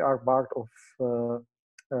we are part of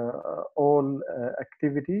all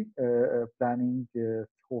activity planning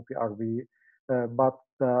through PRB. But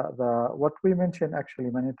what we mentioned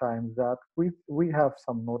actually many times, that we have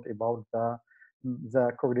some note about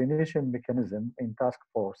the coordination mechanism in task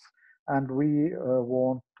force, and we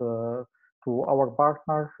want to our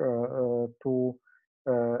partner to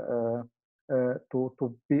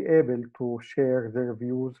be able to share their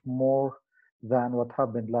views more than what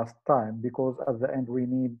happened last time, because at the end we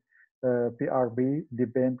need PRB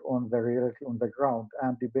depend on the reality on the ground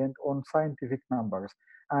and depend on scientific numbers.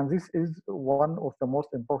 And this is one of the most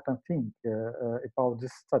important things about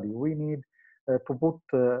this study. We need to put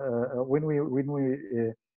when we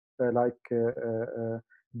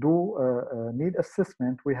do need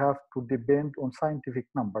assessment, we have to depend on scientific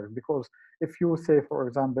numbers. Because if you say, for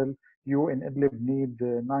example, you in Idlib need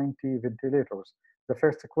 90 ventilators, the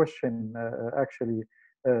first question actually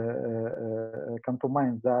come to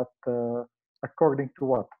mind that according to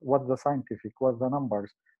what? What's the scientific? What's the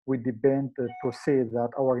numbers? We depend to say that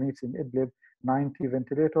our needs in Idlib 90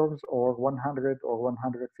 ventilators or 100 or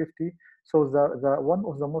 150. So the one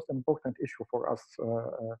of the most important issue for us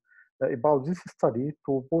about this study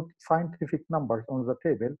to put scientific numbers on the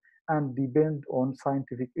table and depend on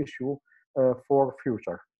scientific issue for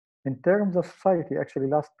future. In terms of society, actually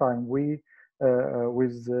last time we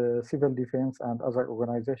with civil defense and other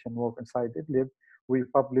organizations work inside Idlib, we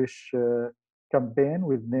publish campaign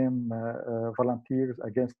with name volunteers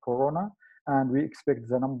against corona, and we expect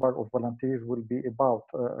the number of volunteers will be about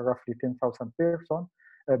roughly 10,000 persons,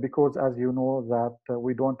 because as you know that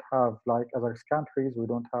we don't have like other countries, we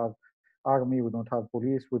don't have army, we don't have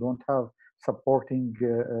police, we don't have supporting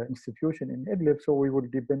institution in Idlib, so we will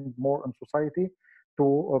depend more on society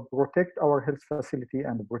to protect our health facility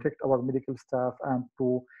and protect our medical staff and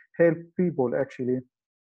to help people actually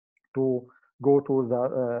to go to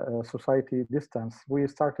the society distance. We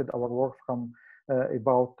started our work from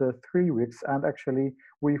about 3 weeks, and actually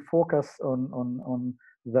we focus on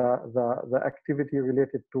the activity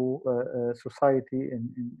related to society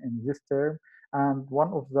in this term. And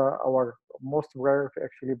one of our most priority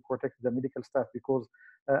actually protect the medical staff, because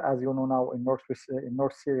as you know now in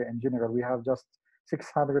North Syria in general, we have just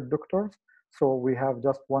 600 doctors. So we have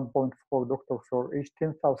just 1.4 doctors for each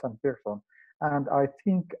 10,000 persons. And I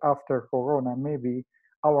think after Corona, maybe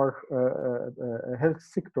our health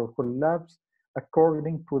sector collapsed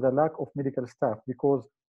according to the lack of medical staff, because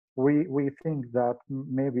we think that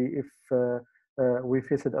maybe if we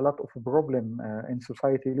faced a lot of problem in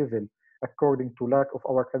society level according to lack of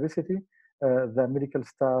our capacity, the medical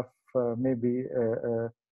staff maybe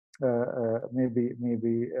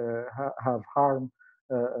have harm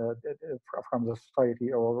from the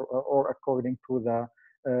society, or according to the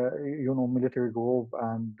military group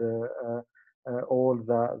and all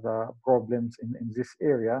the problems in this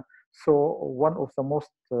area. So one of the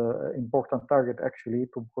most important target actually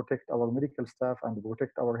to protect our medical staff and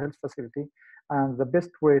protect our health facility, and the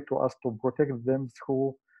best way to us to protect them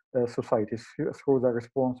through society, through the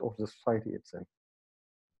response of the society itself.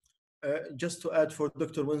 Just to add for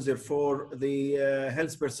Dr. Munzir, for the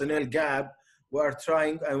health personnel gap, we are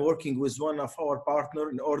trying and working with one of our partners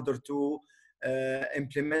in order to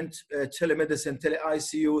implement telemedicine,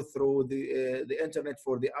 tele-ICU through the internet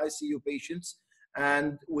for the ICU patients.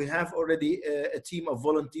 And we have already a team of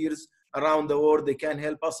volunteers around the world. They can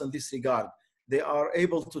help us in this regard. They are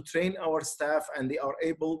able to train our staff, and they are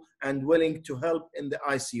able and willing to help in the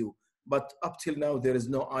ICU. But up till now, there is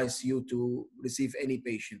no ICU to receive any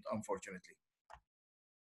patient, unfortunately.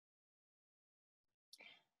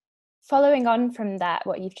 Following on from that,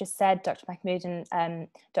 what you've just said, Dr. Mahmoud and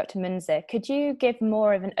Dr. Munzir, could you give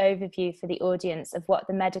more of an overview for the audience of what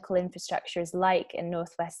the medical infrastructure is like in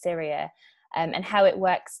northwest Syria, and how it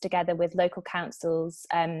works together with local councils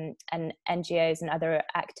and NGOs and other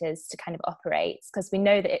actors to kind of operate? Because we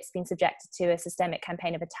know that it's been subjected to a systemic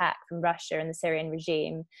campaign of attack from Russia and the Syrian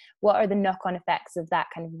regime. What are the knock-on effects of that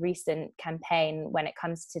kind of recent campaign when it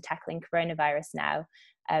comes to tackling coronavirus now?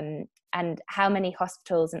 And how many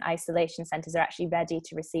hospitals and isolation centres are actually ready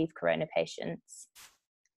to receive corona patients?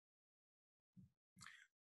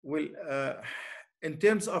 Well, in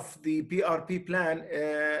terms of the PRP plan,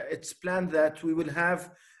 it's planned that we will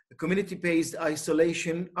have community-based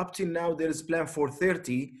isolation. Up till now, there is plan for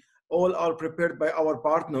 30. All are prepared by our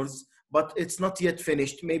partners, but it's not yet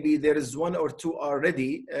finished. Maybe there is 1 or 2 are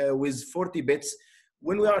ready with 40 beds.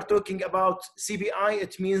 When we are talking about CBI,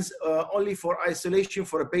 it means only for isolation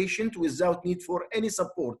for a patient without need for any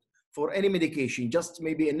support, for any medication. Just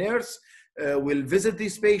maybe a nurse will visit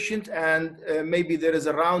this patient, and maybe there is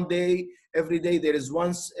a round day. Every day there is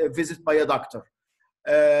once a visit by a doctor.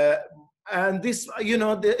 And this,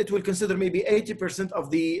 it will consider maybe 80% of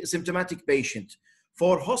the symptomatic patient.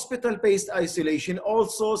 For hospital-based isolation,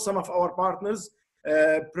 also some of our partners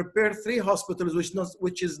prepare 3 hospitals,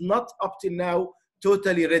 which is not up till now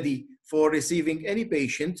totally ready for receiving any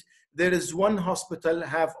patient. There is 1 hospital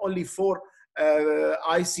have only 4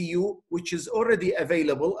 ICU, which is already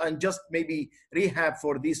available, and just maybe rehab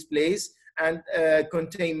for this place, and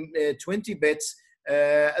contain 20 beds.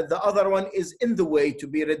 The other one is in the way to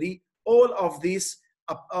be ready. All of these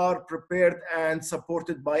are prepared and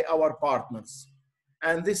supported by our partners.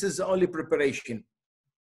 And this is only preparation.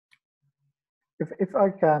 If I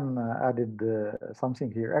can add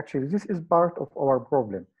something here, actually, this is part of our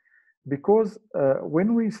problem. because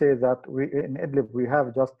when we say that in Idlib we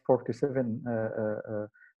have just 47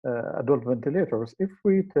 adult ventilators, if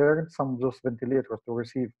we turn some of those ventilators to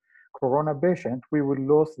receive corona patient, we will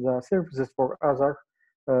lose the services for other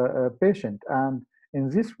patient. And in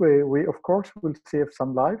this way, we of course will save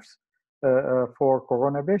some lives for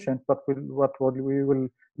corona patient, but we will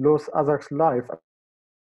lose others' life.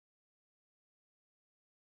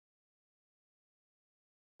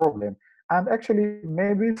 Problem. And actually,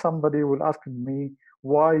 maybe somebody will ask me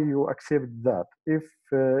why you accept that. If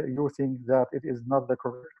you think that it is not the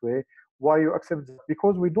correct way, why you accept that?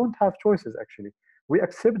 Because we don't have choices, actually. We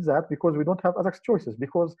accept that because we don't have other choices.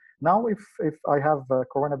 Because now if I have a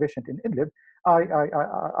corona patient in Idlib,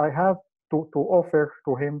 I have to offer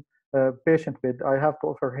to him a patient bed. I have to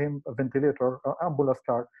offer him a ventilator, ambulance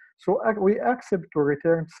car. So we accept to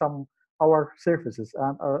return some our services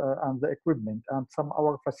and the equipment and some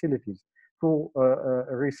our facilities to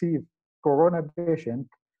receive corona patient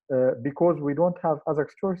because we don't have other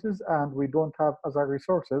choices and we don't have other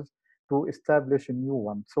resources to establish a new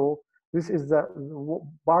one. So this is the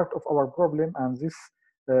part of our problem, and this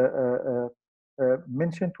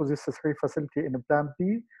mentioned to this 3 facility in Plan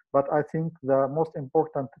B. But I think the most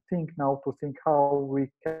important thing now to think how we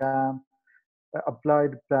can apply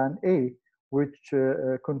Plan A, which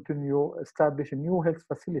continue establish a new health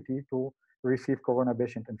facility to receive corona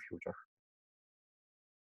patient in future.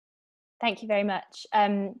 Thank you very much.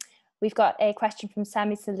 We've got a question from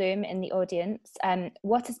Sami Saloom in the audience.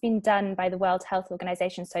 What has been done by the World Health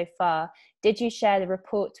Organization so far? Did you share the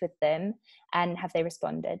report with them, and have they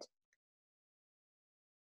responded?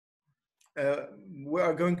 We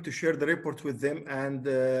are going to share the report with them, and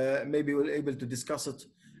maybe we'll be able to discuss it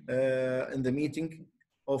in the meeting,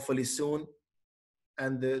 hopefully soon,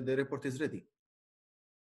 and the report is ready.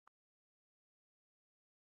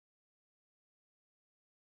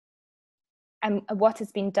 And what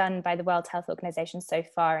has been done by the World Health Organization so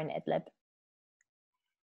far in Idlib?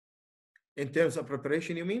 In terms of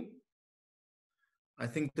preparation, you mean? I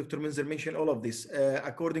think Dr. Minzer mentioned all of this.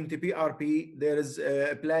 According to PRP, there is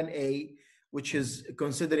a Plan A, which is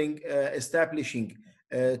considering establishing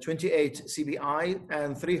 28 CBI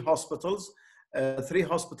and 3 hospitals. 3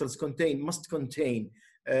 hospitals must contain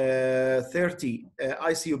 30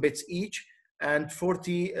 ICU beds each and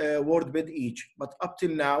 40 ward bed each. But up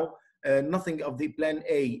till now, nothing of the Plan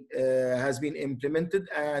A has been implemented,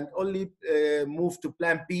 and only moved to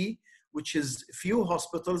Plan B, which is few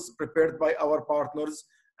hospitals prepared by our partners.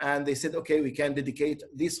 And they said, okay, we can dedicate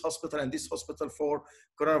this hospital and this hospital for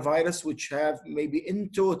coronavirus, which have maybe in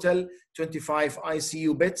total 25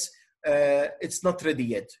 ICU beds. It's not ready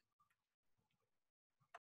yet.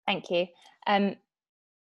 Thank you. So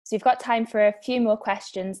we've got time for a few more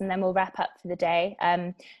questions and then we'll wrap up for the day.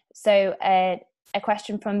 A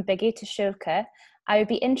question from Birgitte Schulke. I would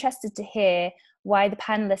be interested to hear why the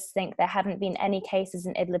panelists think there haven't been any cases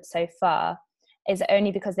in Idlib so far. Is it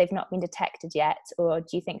only because they've not been detected yet, or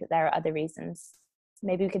do you think that there are other reasons?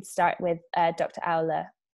 Maybe we could start with Dr.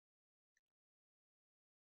 Aula.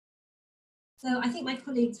 So I think my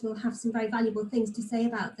colleagues will have some very valuable things to say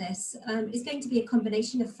about this. It's going to be a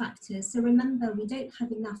combination of factors. So remember, we don't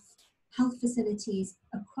have enough health facilities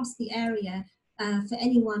across the area for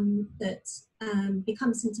anyone that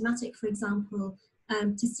becomes symptomatic, for example,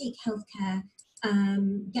 to seek healthcare,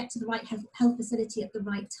 get to the right health facility at the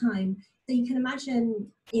right time. So you can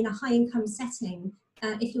imagine in a high income setting,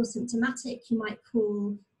 if you're symptomatic, you might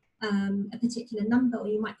call a particular number, or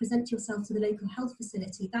you might present yourself to the local health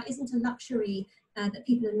facility. That isn't a luxury that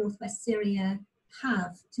people in northwest Syria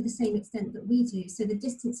have to the same extent that we do. So the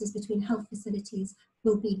distances between health facilities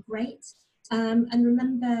will be great. And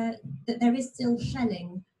remember that there is still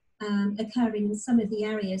shelling occurring in some of the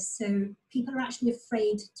areas. So people are actually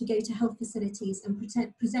afraid to go to health facilities and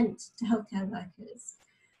present to healthcare workers.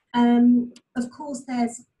 Of course,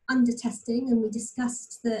 there's under-testing, and we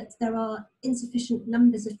discussed that there are insufficient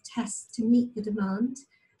numbers of tests to meet the demand.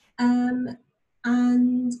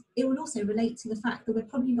 And it will also relate to the fact that we're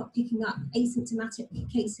probably not picking up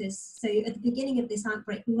asymptomatic cases. So at the beginning of this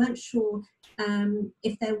outbreak, we weren't sure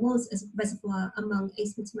if there was a reservoir among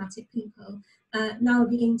asymptomatic people. Now we're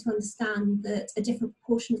beginning to understand that a different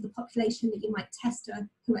portion of the population that you might test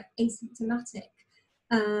who are asymptomatic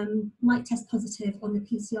might test positive on the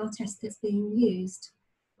PCR test that's being used.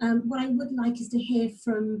 What I would like is to hear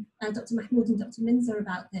from Dr. Mahmoud and Dr. Minzer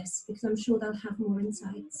about this, because I'm sure they'll have more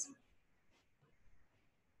insights.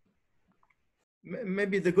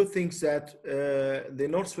 Maybe the good thing is that the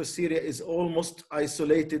northwest Syria is almost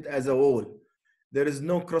isolated as a whole. There is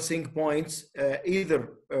no crossing points either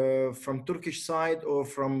from Turkish side or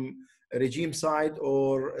from regime side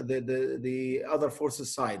or the other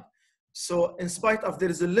forces side. So in spite of there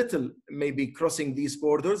is a little maybe crossing these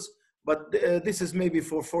borders, but this is maybe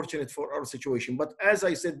fortunate for our situation. But as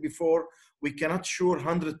I said before, we cannot sure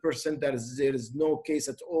 100% that there is no case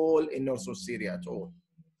at all in North Syria at all.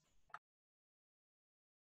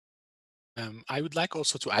 I would like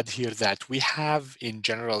also to add here that we have in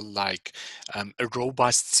general like a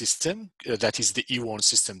robust system that is the E1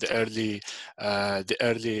 system, the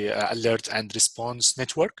early alert and response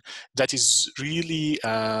network that is really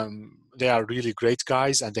they are really great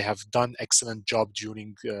guys and they have done excellent job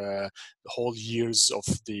during the whole years of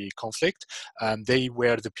the conflict. They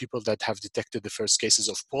were the people that have detected the first cases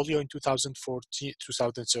of polio in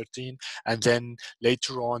 2013, and then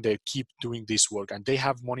later on they keep doing this work and they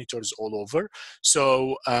have monitors all over.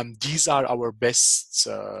 So these are our best,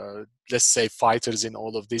 let's say, fighters in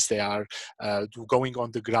all of this. They are going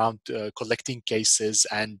on the ground, collecting cases,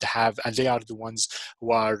 and they are the ones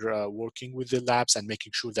who are working with the labs and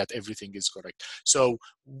making sure that everything is correct. So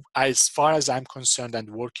as far as I'm concerned and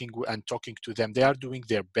working and talking to them, they are doing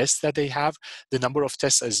their best that they have. The number of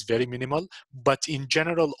tests is very minimal, but in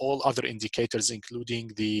general, all other indicators, including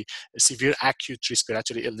the severe acute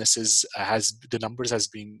respiratory illnesses, the numbers has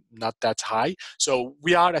been not that high. So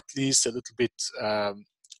we are at least a little bit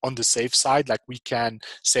on the safe side. Like we can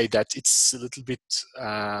say that it's a little bit,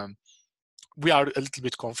 we are a little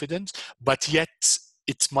bit confident, but yet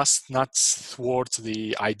it must not thwart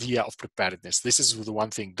the idea of preparedness. This is the one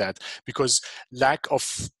thing that, because lack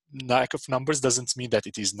of numbers doesn't mean that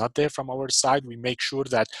it is not there from our side. We make sure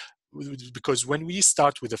that, because when we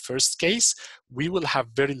start with the first case, we will have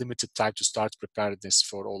very limited time to start preparedness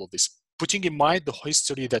for all of this, putting in mind the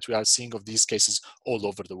history that we are seeing of these cases all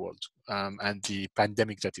over the world, and the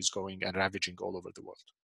pandemic that is going and ravaging all over the world.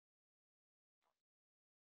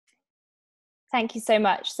 Thank you so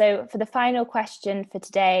much. So for the final question for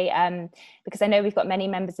today, because I know we've got many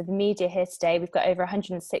members of the media here today, we've got over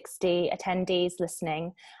 160 attendees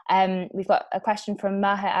listening. We've got a question from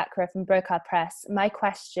Maher Akra from Brokaw Press. My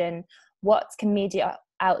question, what can media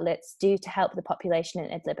outlets do to help the population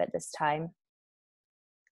in Idlib at this time?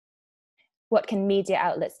 What can media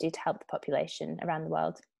outlets do to help the population around the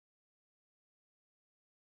world?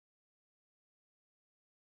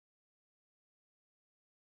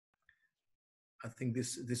 I think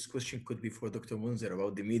this question could be for Dr. Munzer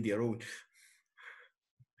about the media role.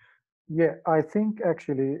 Yeah, I think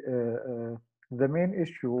actually the main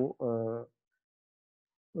issue,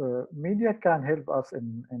 media can help us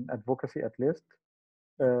in advocacy at least,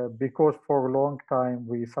 because for a long time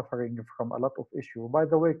we suffering from a lot of issue. By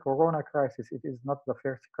the way, Corona crisis, it is not the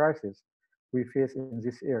first crisis we face in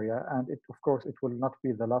this area, and of course it will not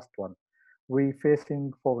be the last one. We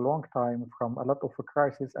facing for a long time from a lot of a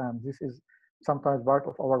crisis, and this is sometimes part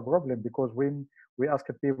of our problem, because when we ask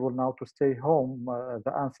people now to stay home,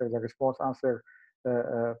 the response answer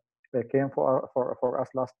came for us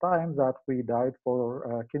last time that we died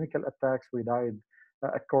for chemical attacks, we died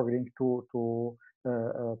according to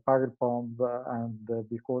barrel bomb, and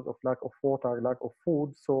because of lack of water, lack of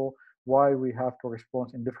food. So why we have to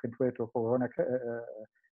respond in different way to corona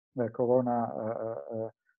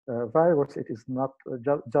virus? It is not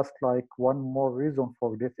just like one more reason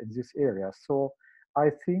for death in this area. So I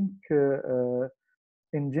think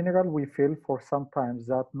in general we feel for sometimes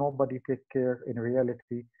that nobody take care in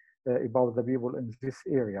reality about the people in this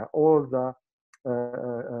area. All the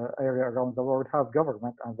area around the world have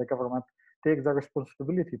government, and the government take the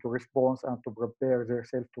responsibility to respond and to prepare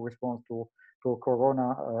themselves to respond to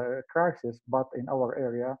corona crisis. But in our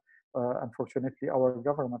area, unfortunately, our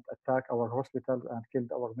government attacked our hospitals and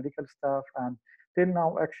killed our medical staff. And till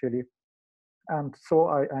now, actually, and so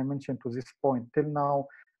I mentioned to this point, till now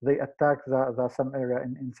they attack the some area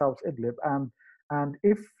in South Idlib, and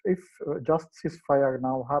if just ceasefire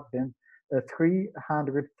now happened,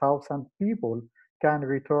 300,000 people can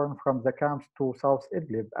return from the camps to South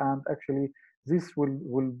Idlib, and actually this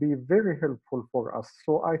will be very helpful for us.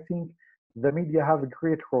 So I think the media have a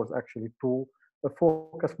great role actually to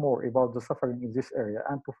focus more about the suffering in this area,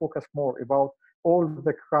 and to focus more about all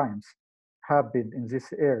the crimes happened in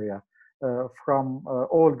this area from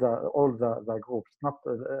all the groups, not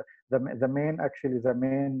the main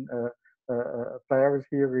players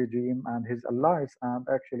here, regime and his allies. And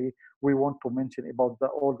actually we want to mention about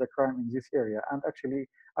all the crime in this area, and actually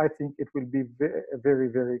I think it will be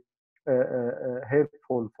very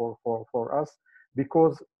helpful for us,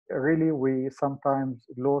 because really we sometimes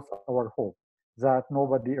lose our hope that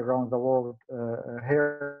nobody around the world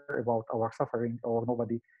hear about our suffering, or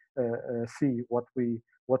nobody see what we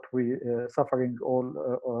suffering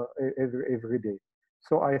all every day.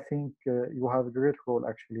 So I think you have a great role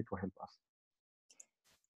actually to help us.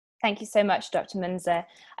 Thank you so much, Dr. Munzer.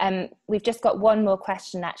 We've just got one more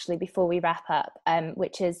question actually before we wrap up,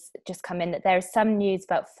 which has just come in, that there is some news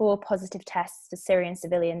about 4 positive tests for Syrian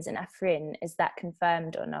civilians in Afrin. Is that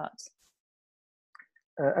confirmed or not?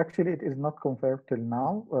 Actually, it is not confirmed till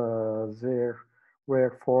now. There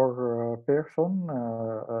were 4 persons.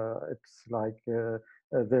 It's like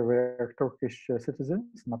they were Turkish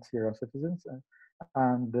citizens, not Syrian citizens,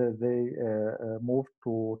 and they moved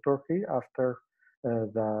to Turkey after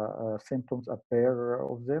the symptoms appear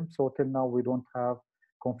of them. So till now, we don't have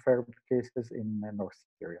confirmed cases in North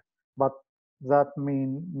Syria. But that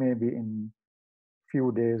means maybe in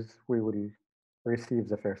few days we will receive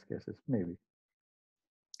the first cases, maybe.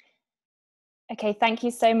 Okay, thank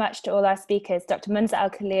you so much to all our speakers, Dr. Munzer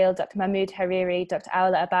Al-Khalil, Dr. Mahmoud Hariri, Dr.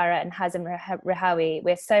 Awla Abara, and Hazem Rehawi.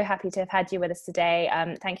 We're so happy to have had you with us today.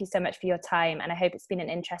 Thank you so much for your time, and I hope it's been an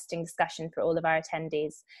interesting discussion for all of our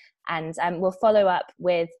attendees. And we'll follow up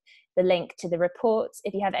with the link to the report.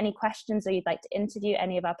 If you have any questions or you'd like to interview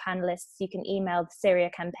any of our panelists, you can email the Syria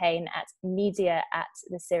Campaign at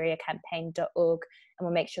media@thesyriacampaign.org, and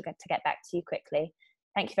we'll make sure to get back to you quickly.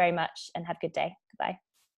 Thank you very much and have a good day. Goodbye.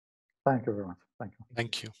 Thank you very much. Thank you.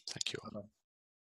 Thank you. Thank you.